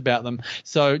bounce about them.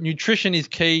 So nutrition is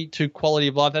key to quality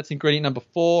of life. That's ingredient number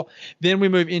 4. Then we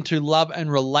move into love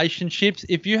and relationships.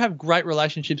 If you have great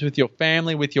relationships with your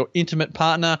family, with your intimate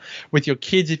partner, with your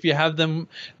kids, if you have them,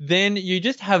 then you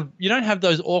don't have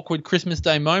those awkward Christmas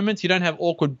Day moments. You don't have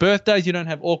awkward birthdays. You don't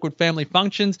have awkward family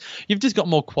functions. You've just got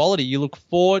more quality. You look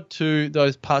forward to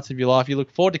those parts of your life. You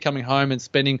look forward to coming home and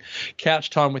spending couch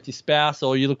time with your spouse,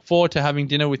 or you look forward to having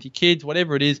dinner with your kids,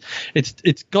 whatever it is.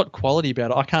 It's got quality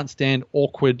about it. I can't stand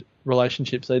awkward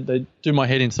relationships. They do my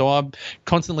head in. So I'm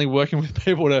constantly working with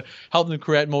people to help them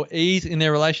create more ease in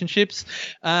their relationships.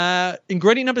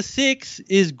 Ingredient number 6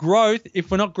 is growth.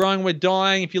 If we're not growing, we're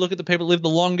dying. If you look at the people that live the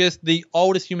longest, the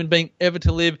oldest human being ever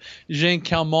to live, Jeanne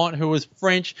Calment, who was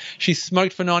French, she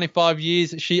smoked for 95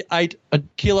 years. She ate a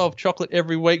kilo of chocolate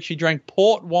every week. She drank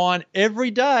port wine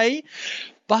every day.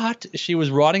 But she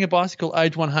was riding a bicycle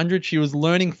age 100. She was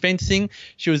learning fencing.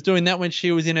 She was doing that when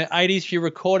she was in her 80s. She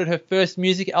recorded her first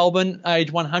music album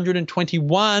age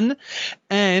 121,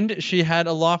 and she had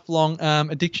a lifelong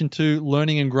addiction to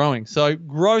learning and growing. So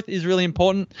growth is really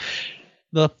important.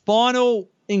 The final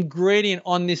ingredient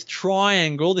on this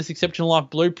triangle, this exceptional life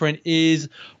blueprint, is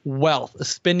wealth.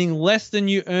 Spending less than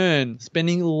you earn.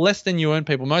 Spending less than you earn,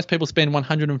 people. Most people spend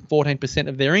 114%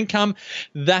 of their income.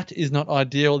 That is not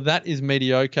ideal. That is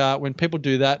mediocre. When people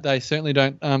do that, they certainly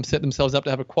don't set themselves up to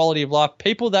have a quality of life.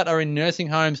 People that are in nursing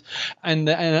homes and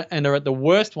are at the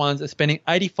worst ones are spending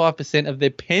 85% of their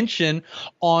pension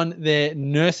on their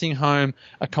nursing home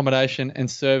accommodation and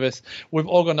service. We've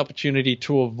all got an opportunity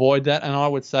to avoid that, and I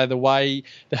would say the way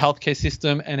the healthcare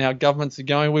system and our governments are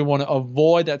going, we want to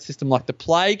avoid that system like the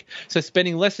plague. So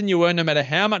spending less than you earn, no matter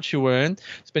how much you earn,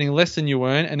 spending less than you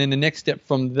earn, and then the next step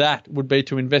from that would be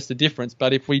to invest the difference.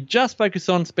 But if we just focus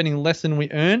on spending less than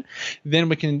we earn, then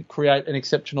we can create an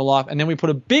exceptional life. And then we put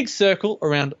a big circle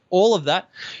around all of that,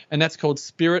 and that's called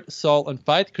spirit, soul, and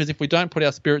faith. Because if we don't put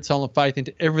our spirit, soul, and faith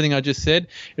into everything I just said,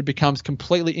 it becomes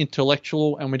completely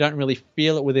intellectual, and we don't really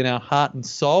feel it within our heart and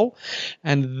soul.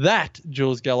 And that,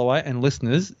 Jules Galloway and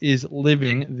listeners, is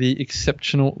living the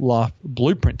exceptional life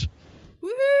blueprint.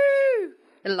 Woohoo!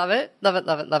 I love it, love it,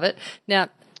 love it, love it. Now,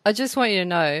 I just want you to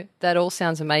know that all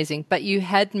sounds amazing, but you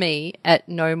had me at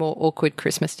no more awkward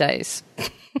Christmas days.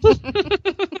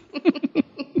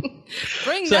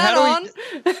 Bring So that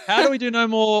on. How do we do no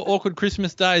more awkward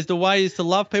Christmas days? The way is to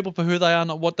love people for who they are,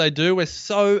 not what they do. We're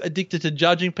so addicted to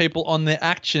judging people on their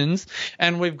actions,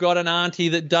 and we've got an auntie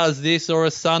that does this, or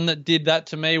a son that did that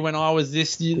to me when I was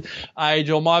this age,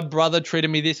 or my brother treated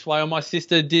me this way, or my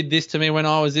sister did this to me when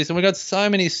I was this. And we've got so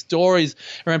many stories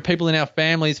around people in our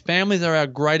families. Families are our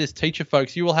greatest teacher,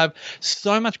 folks. You will have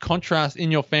so much contrast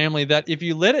in your family that if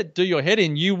you let it do your head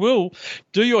in, you will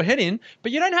do your head in,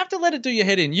 but you don't have to let it do your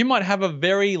head in. You might have a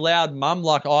very loud mum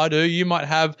like I do. You might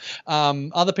have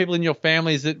other people in your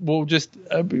families that will just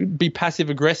be passive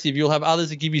aggressive. You'll have others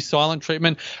that give you silent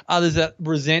treatment, others that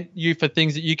resent you for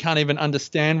things that you can't even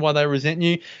understand why they resent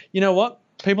you. You know what?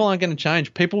 People aren't going to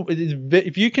change.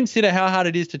 If you consider how hard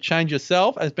it is to change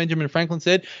yourself, as Benjamin Franklin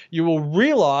said, you will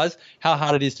realize how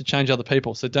hard it is to change other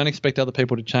people. So don't expect other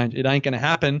people to change. It ain't going to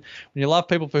happen. When you love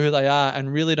people for who they are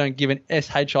and really don't give an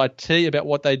shit about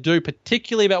what they do,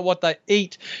 particularly about what they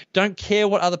eat, don't care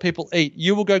what other people eat.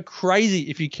 You will go crazy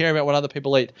if you care about what other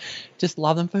people eat. Just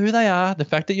love them for who they are. The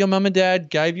fact that your mum and dad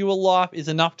gave you a life is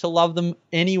enough to love them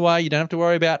anyway. You don't have to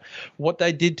worry about what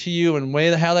they did to you and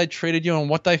how they treated you and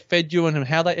what they fed you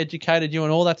and how they educated you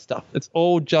and all that stuff. It's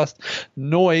all just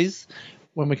noise.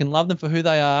 When we can love them for who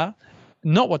they are,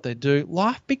 not what they do,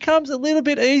 life becomes a little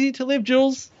bit easy to live,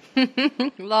 Jules.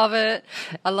 Love it.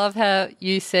 I love how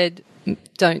you said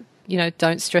don't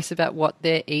stress about what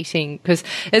they're eating, because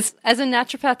it's, as a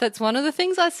naturopath, that's one of the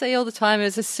things I see all the time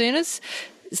is as soon as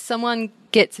someone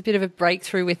gets a bit of a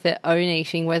breakthrough with their own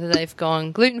eating, whether they've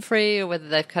gone gluten-free or whether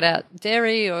they've cut out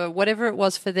dairy or whatever it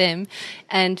was for them,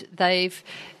 and they've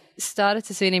started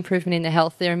to see an improvement in their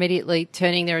health, they're immediately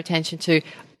turning their attention to,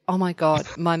 oh my God,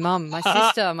 my mum, my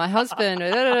sister, my husband,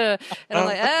 and I'm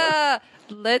like,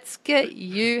 let's get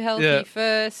you healthy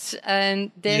first,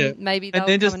 and then maybe they'll and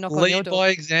then come and knock on your lead door. by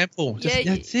example.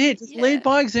 That's it. Just yeah. lead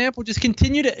by example. Just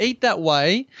continue to eat that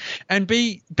way, and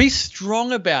be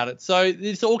strong about it. So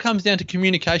this all comes down to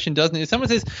communication, doesn't it? If someone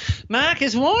says,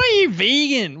 "Marcus, why are you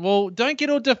vegan?" Well, don't get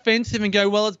all defensive and go,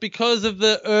 "Well, it's because of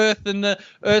the earth and the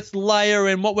earth's layer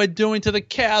and what we're doing to the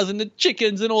cows and the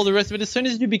chickens and all the rest of it." As soon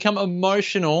as you become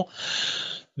emotional,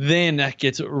 then that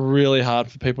gets really hard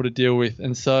for people to deal with.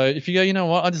 And so if you go, you know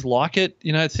what, I just like it.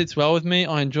 You know, it sits well with me.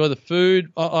 I enjoy the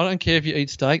food. I don't care if you eat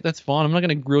steak. That's fine. I'm not going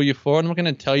to grill you for it. I'm not going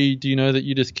to tell you, do you know that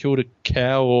you just killed a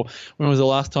cow, or when was the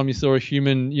last time you saw a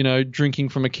human, you know, drinking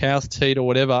from a cow's teat or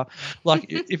whatever. Like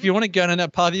if you want to go down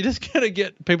that path, you're just going to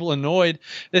get people annoyed.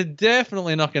 They're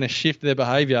definitely not going to shift their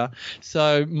behavior.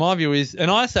 So my view is, and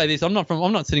I say this, I'm not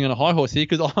sitting on a high horse here,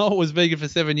 because I was vegan for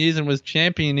 7 years and was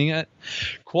championing it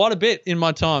quite a bit in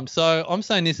my time. So I'm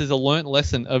saying this is a learnt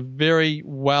lesson, a very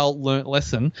well learnt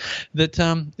lesson, that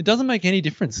it doesn't make any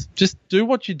difference. Just do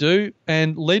what you do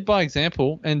and lead by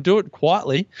example, and do it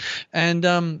quietly, and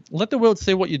let the world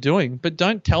see what you're doing. But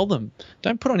don't tell them.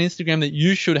 Don't put on Instagram that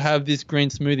you should have this green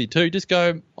smoothie too. Just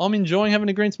go, I'm enjoying having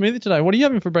a green smoothie today. What are you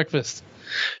having for breakfast?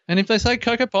 And if they say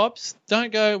Cocoa Pops,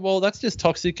 don't go, well, that's just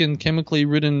toxic and chemically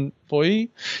ridden for you.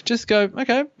 Just go,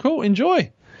 okay, cool,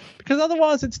 enjoy. Because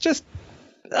otherwise it's just,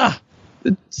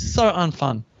 it's so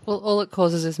unfun. Well, all it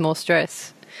causes is more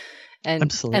stress.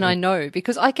 Absolutely. And I know,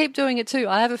 because I keep doing it too.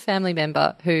 I have a family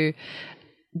member who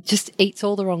just eats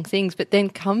all the wrong things, but then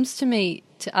comes to me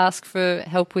to ask for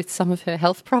help with some of her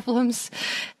health problems.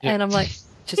 Yep. And I'm like,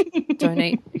 just don't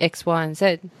eat X, Y, and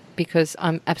Z, because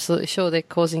I'm absolutely sure they're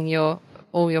causing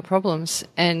all your problems.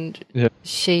 And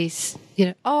she's, you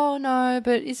know, oh no,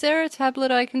 but is there a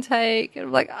tablet I can take? And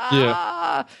I'm like,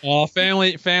 Yeah. Oh,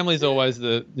 family's always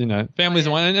the, you know, family's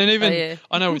the one. And even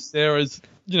I know with Sarah's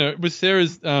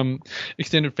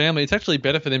extended family, it's actually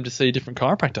better for them to see a different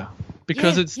chiropractor,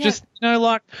 because it's just, you know,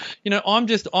 like, you know,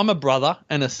 I'm a brother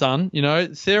and a son, you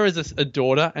know, Sarah's a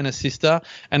daughter and a sister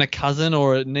and a cousin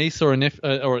or a niece or a nephew,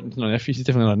 or not a nephew, she's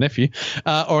definitely not a nephew,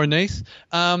 or a niece.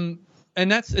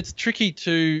 And it's tricky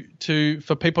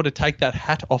for people to take that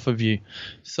hat off of you.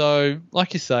 So,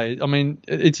 like you say, I mean,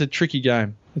 it's a tricky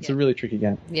game. It's a really tricky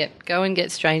game. Yep. Go and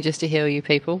get strangers to heal you,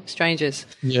 people. Strangers.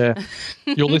 Yeah.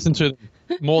 You'll listen to them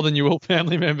more than you will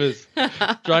family members.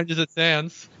 Strangers it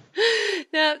sounds.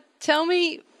 Now, tell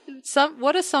me,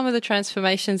 what are some of the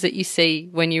transformations that you see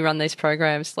when you run these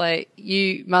programs? Like,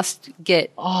 you must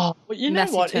get massive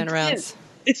turnarounds.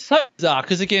 It's so bizarre,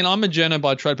 because, again, I'm a journo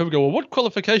by trade. People go, well, what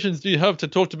qualifications do you have to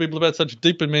talk to people about such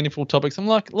deep and meaningful topics? I'm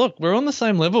like, look, we're on the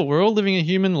same level. We're all living a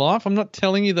human life. I'm not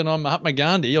telling you that I'm Mahatma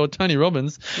Gandhi or Tony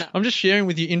Robbins. No. I'm just sharing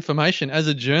with you information as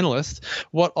a journalist,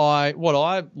 what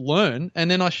I learn,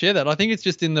 and then I share that. I think it's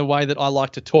just in the way that I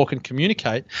like to talk and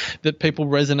communicate that people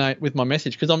resonate with my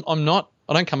message, because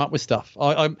I don't come up with stuff.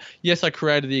 Yes, I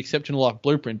created the Exceptional Life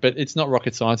Blueprint, but it's not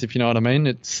rocket science, if you know what I mean.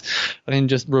 I didn't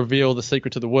just reveal the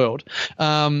secret to the world.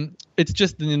 It's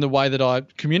just in the way that I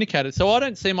communicate it. So I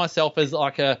don't see myself as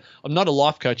I'm not a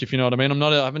life coach, if you know what I mean.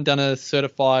 I haven't done a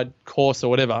certified course or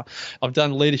whatever. I've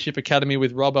done Leadership Academy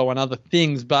with Robbo and other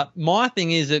things. But my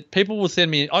thing is that people will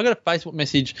send me, I got a Facebook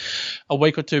message a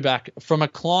week or two back from a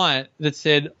client that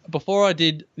said, before I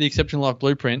did the Exceptional Life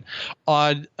Blueprint,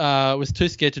 I was too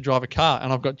scared to drive a car,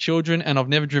 and I've got children and I've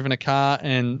never driven a car,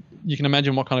 and you can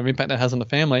imagine what kind of impact that has on the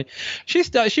family.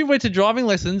 She went to driving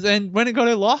lessons and went and got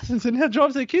her license and now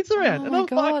drives her kids around. Oh, and my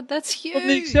God, like, that's huge. On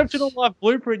the Exceptional Life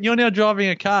Blueprint, you're now driving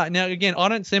a car. Now, again, I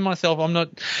don't see myself, I'm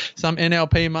not some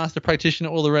NLP master practitioner,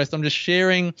 all the rest. I'm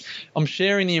sharing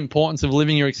the importance of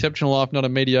living your exceptional life, not a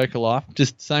mediocre life.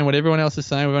 Just saying what everyone else is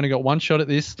saying. We've only got one shot at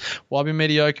this. Why be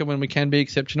mediocre when we can be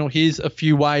exceptional? Here's a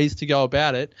few ways to go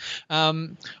about it.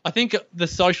 I think the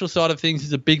social side of things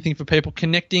is a big thing for people,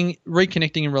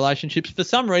 reconnecting in relationships. For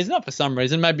some reason, not for some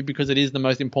reason, maybe because it is the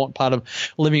most important part of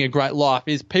living a great life,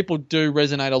 is people do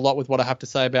resonate a lot with what I have to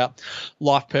say about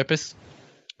life purpose.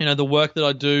 You know, the work that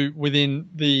I do within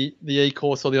the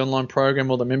e-course or the online program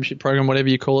or the membership program, whatever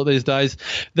you call it these days,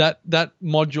 that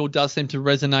module does seem to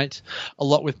resonate a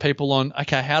lot with people on,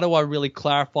 okay, how do I really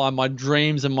clarify my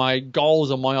dreams and my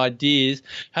goals and my ideas?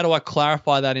 How do I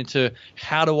clarify that into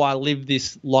how do I live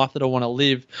this life that I want to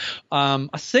live?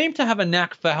 I seem to have a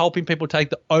knack for helping people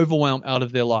take the overwhelm out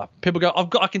of their life. People go,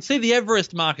 I can see the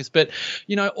Everest, Marcus, but,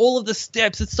 you know, all of the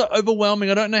steps, it's so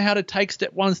overwhelming. I don't know how to take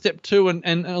step one, step two.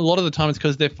 And a lot of the time it's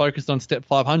because they're focused on step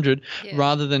 500 Yeah.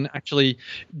 rather than actually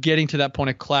getting to that point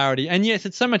of clarity. And yes,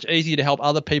 it's so much easier to help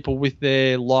other people with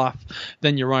their life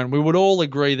than your own. We would all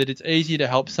agree that it's easier to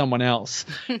help someone else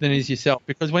than it is yourself,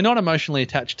 because we're not emotionally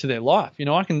attached to their life. You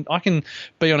know, I can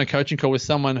be on a coaching call with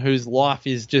someone whose life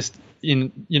is just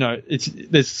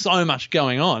there's so much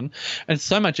going on, and it's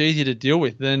so much easier to deal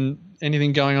with than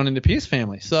anything going on in the Pearce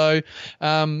family. So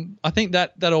I think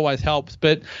that always helps.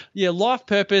 But yeah, life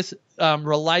purpose,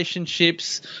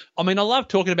 relationships. I mean, I love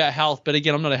talking about health, but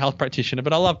again, I'm not a health practitioner,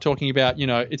 but I love talking about,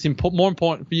 it's more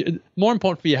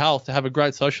important for your health to have a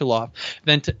great social life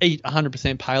than to eat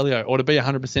 100% paleo or to be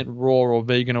 100% raw or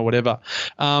vegan or whatever.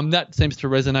 That seems to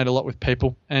resonate a lot with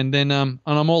people. And then, and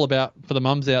I'm all about, for the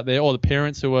mums out there or the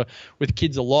parents who are with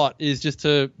kids a lot, is just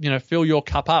to, fill your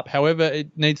cup up however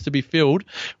it needs to be filled,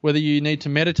 whether you need to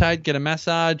meditate, get a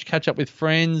massage, catch up with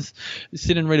friends,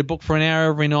 sit and read a book for an hour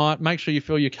every night. Make sure you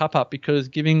fill your cup up, because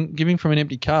giving from an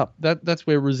empty cup, that's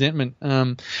where resentment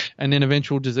and then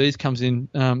eventual disease comes in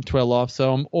to our life.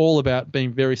 So I'm all about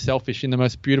being very selfish in the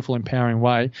most beautiful, empowering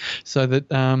way, so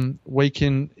that we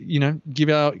can give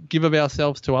of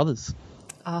ourselves to others.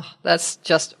 Oh, that's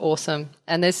just awesome.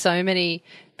 And there's so many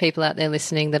people out there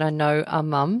listening that I know are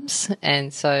mums,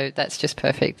 and so that's just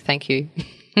perfect. Thank you.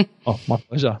 Oh, my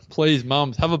pleasure. Please,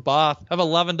 mums, have a bath. Have a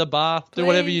lavender bath. Do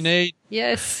whatever you need.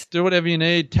 Yes. Do whatever you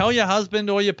need. Tell your husband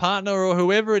or your partner or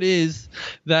whoever it is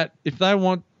that if they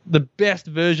want the best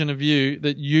version of you,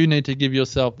 that you need to give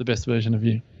yourself the best version of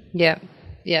you. Yeah.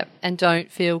 Yeah. And don't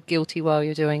feel guilty while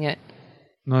you're doing it.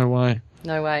 No way.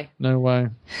 No way. No way.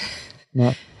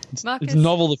 No. Marcus? It's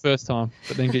novel the first time,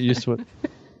 but then get used to it.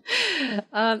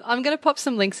 I'm going to pop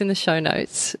some links in the show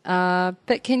notes,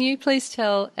 but can you please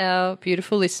tell our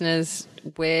beautiful listeners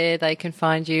where they can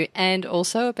find you, and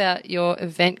also about your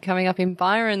event coming up in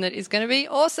Byron that is going to be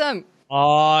awesome?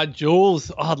 Oh,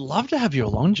 Jules, I'd love to have you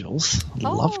along, Jules. I'd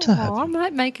love to have you. I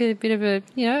might make a bit of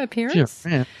a appearance. You're a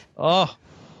fan. Oh,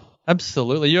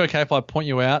 absolutely. You okay if I point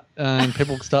you out and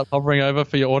people start hovering over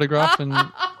for your autograph and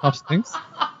such things?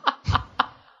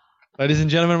 Ladies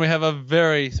and gentlemen, we have a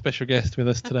very special guest with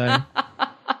us today.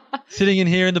 Sitting in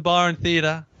here in the Byron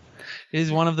Theatre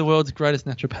is one of the world's greatest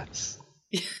naturopaths.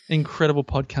 Incredible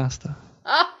podcaster.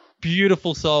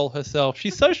 Beautiful soul herself.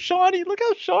 She's so shiny. Look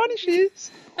how shiny she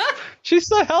is. She's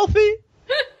so healthy.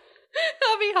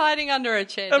 I'll be hiding under a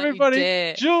chair. Everybody, don't you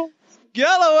dare. Jules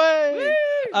Galloway.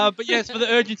 But yes, for the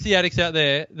urgency addicts out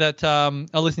there that are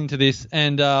listening to this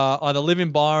and either live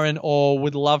in Byron or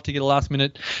would love to get a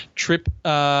last-minute trip,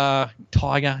 Tiger,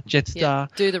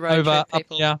 Jetstar, do the road over trip, up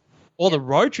people. here. Or the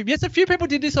road trip. Yes, a few people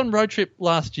did this on road trip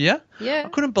last year. Yeah. I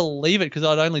couldn't believe it because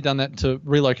I'd only done that to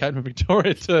relocate from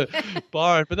Victoria to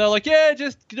Byron. But they were like, yeah,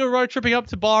 just do a road tripping up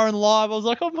to Byron live. I was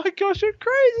like, oh my gosh, you're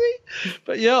crazy.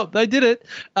 But yeah, they did it.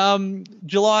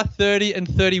 July 30 and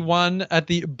 31 at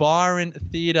the Byron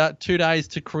Theatre, 2 days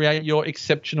to create your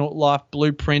exceptional life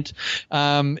blueprint.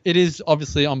 It is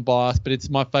obviously unbiased, but it's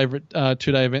my favourite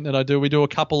 2-day event that I do. We do a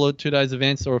couple of 2 days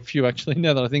events, or a few actually,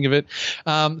 now that I think of it,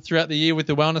 throughout the year with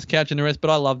the Wellness Couch and the rest. But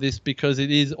I love this because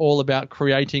it is all about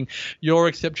creating your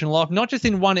exceptional life, not just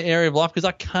in one area of life, because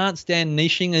I can't stand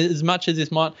niching as much as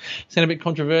this might sound a bit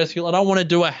controversial. I don't want to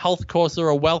do a health course or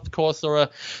a wealth course or a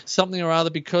something or other,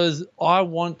 because I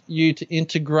want you to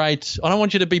integrate. I don't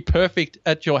want you to be perfect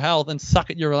at your health and suck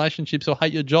at your relationships or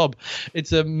hate your job. That's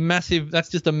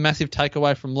just a massive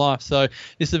takeaway from life. So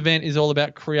this event is all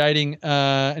about creating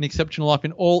an exceptional life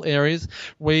in all areas.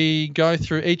 We go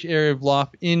through each area of life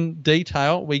in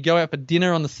detail. We go out for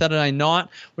dinner on the Saturday night.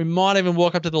 We might even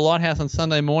walk up to the lighthouse on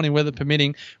Sunday morning, weather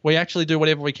permitting. We actually do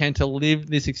whatever we can to live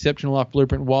this exceptional life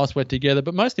blueprint whilst we're together.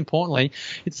 But most importantly,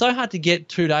 it's so hard to get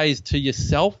 2 days to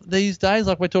yourself these days.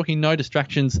 Like, we're talking no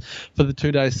distractions for the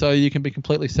 2 days, so you can be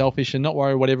completely selfish and not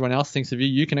worry what everyone else thinks of you.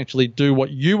 You can actually do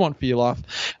what you want for your life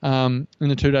in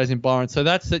the 2 days in Byron. So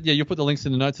that's it. Yeah, you'll put the links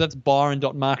in the notes. That's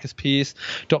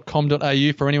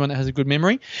byron.marcuspearce.com.au for anyone that has a good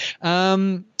memory.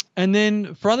 And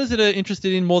then for others that are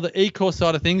interested in more the e-course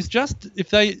side of things, just if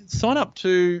they sign up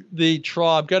to the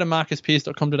tribe, go to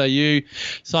marcuspearce.com.au,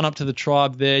 sign up to the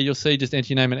tribe there. You'll see, just enter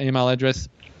your name and email address.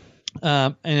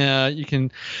 And you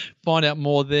can find out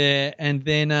more there. And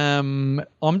then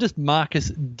I'm just Marcus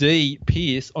D.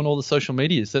 Pearce on all the social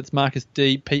medias. That's Marcus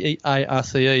D. Pearce,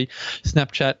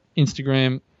 Snapchat,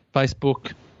 Instagram,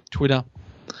 Facebook, Twitter.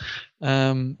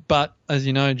 But as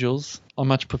you know, Jules, I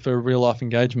much prefer real life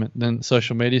engagement than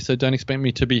social media. So don't expect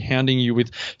me to be hounding you with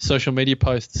social media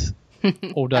posts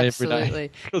all day, every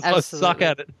day. Because I suck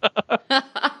at it. But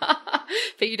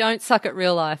you don't suck at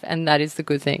real life, and that is the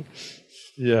good thing.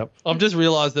 Yeah. I've just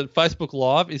realised that Facebook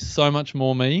Live is so much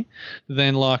more me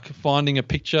than like finding a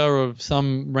picture of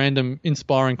some random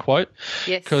inspiring quote.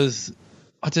 Yes. Because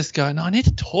I just go, no, I need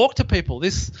to talk to people.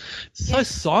 This is so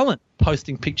silent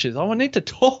posting pictures. I need to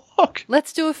talk.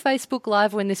 Let's do a Facebook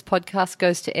Live when this podcast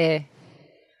goes to air.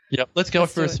 Yep. Let's go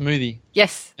for a smoothie.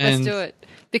 Yes, let's And do it.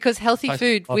 Because healthy Facebook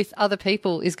food Live. with other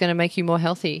people is going to make you more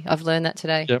healthy. I've learned that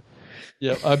today. Yep.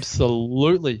 Yeah,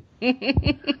 absolutely.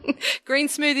 Green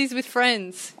smoothies with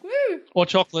friends. Woo! Or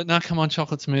chocolate. No, come on,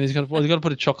 chocolate smoothies. You've got to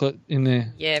put a chocolate in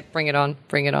there. Yeah, bring it on.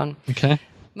 Bring it on. Okay.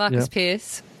 Marcus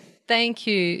Pearce, thank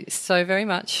you so very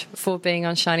much for being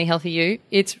on Shiny Healthy You.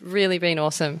 It's really been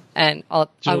awesome, and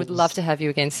I would love to have you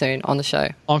again soon on the show.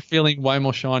 I'm feeling way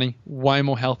more shiny, way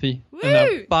more healthy, and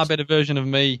a far better version of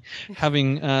me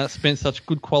having spent such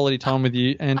good quality time with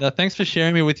you. And thanks for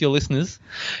sharing me with your listeners.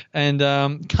 And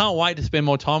can't wait to spend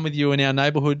more time with you in our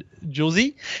neighbourhood,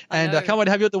 Julesy. And can't wait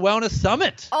to have you at the Wellness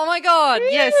Summit. Oh, my God.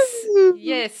 Yes.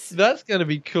 Yes. That's going to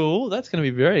be cool. That's going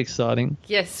to be very exciting.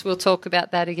 Yes, we'll talk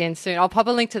about that again soon. I'll pop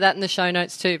a link to that in the show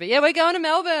notes too. But, yeah, we're going to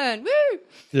Melbourne. Woo!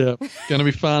 Yeah, going to be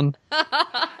fun.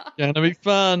 Going to be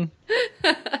fun.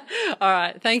 All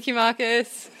right. Thank you,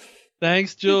 Marcus.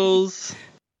 Thanks, Jules.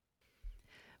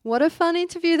 What a fun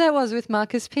interview that was with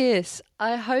Marcus Pearce.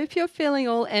 I hope you're feeling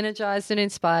all energised and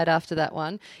inspired after that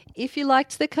one. If you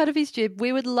liked the cut of his jib,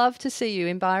 we would love to see you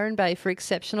in Byron Bay for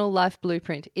Exceptional Life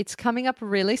Blueprint. It's coming up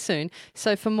really soon,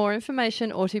 so for more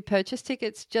information or to purchase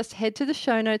tickets, just head to the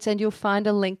show notes and you'll find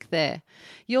a link there.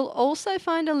 You'll also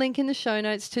find a link in the show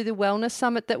notes to the Wellness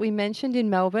Summit that we mentioned in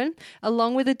Melbourne,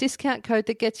 along with a discount code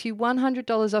that gets you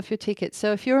 $100 off your ticket.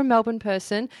 So if you're a Melbourne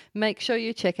person, make sure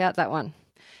you check out that one.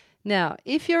 Now,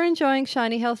 if you're enjoying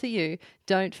Shiny Healthy You,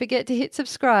 don't forget to hit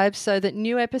subscribe so that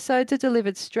new episodes are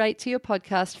delivered straight to your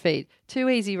podcast feed. Too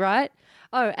easy, right?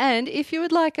 Oh, and if you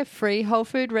would like a free whole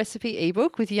food recipe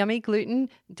ebook with yummy gluten,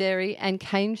 dairy and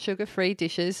cane sugar-free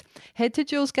dishes, head to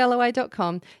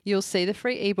julesgalloway.com. You'll see the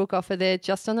free ebook offer there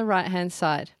just on the right-hand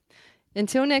side.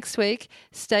 Until next week,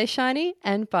 stay shiny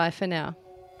and bye for now.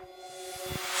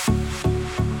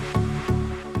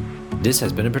 This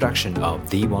has been a production of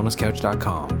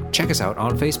TheWellnessCouch.com. Check us out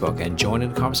on Facebook and join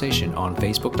in the conversation on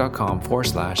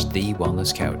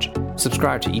Facebook.com/TheWellnessCouch.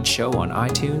 Subscribe to each show on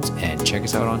iTunes and check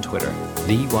us out on Twitter.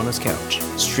 The Wellness Couch,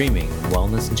 streaming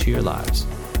wellness into your lives.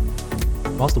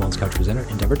 Whilst the Wellness Couch presenter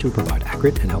endeavor to provide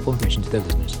accurate and helpful information to their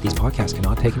listeners, these podcasts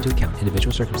cannot take into account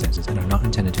individual circumstances and are not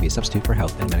intended to be a substitute for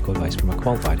health and medical advice from a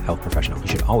qualified health professional. You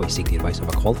should always seek the advice of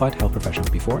a qualified health professional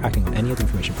before acting on any of the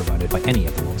information provided by any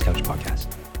of the Wellness Couch podcasts.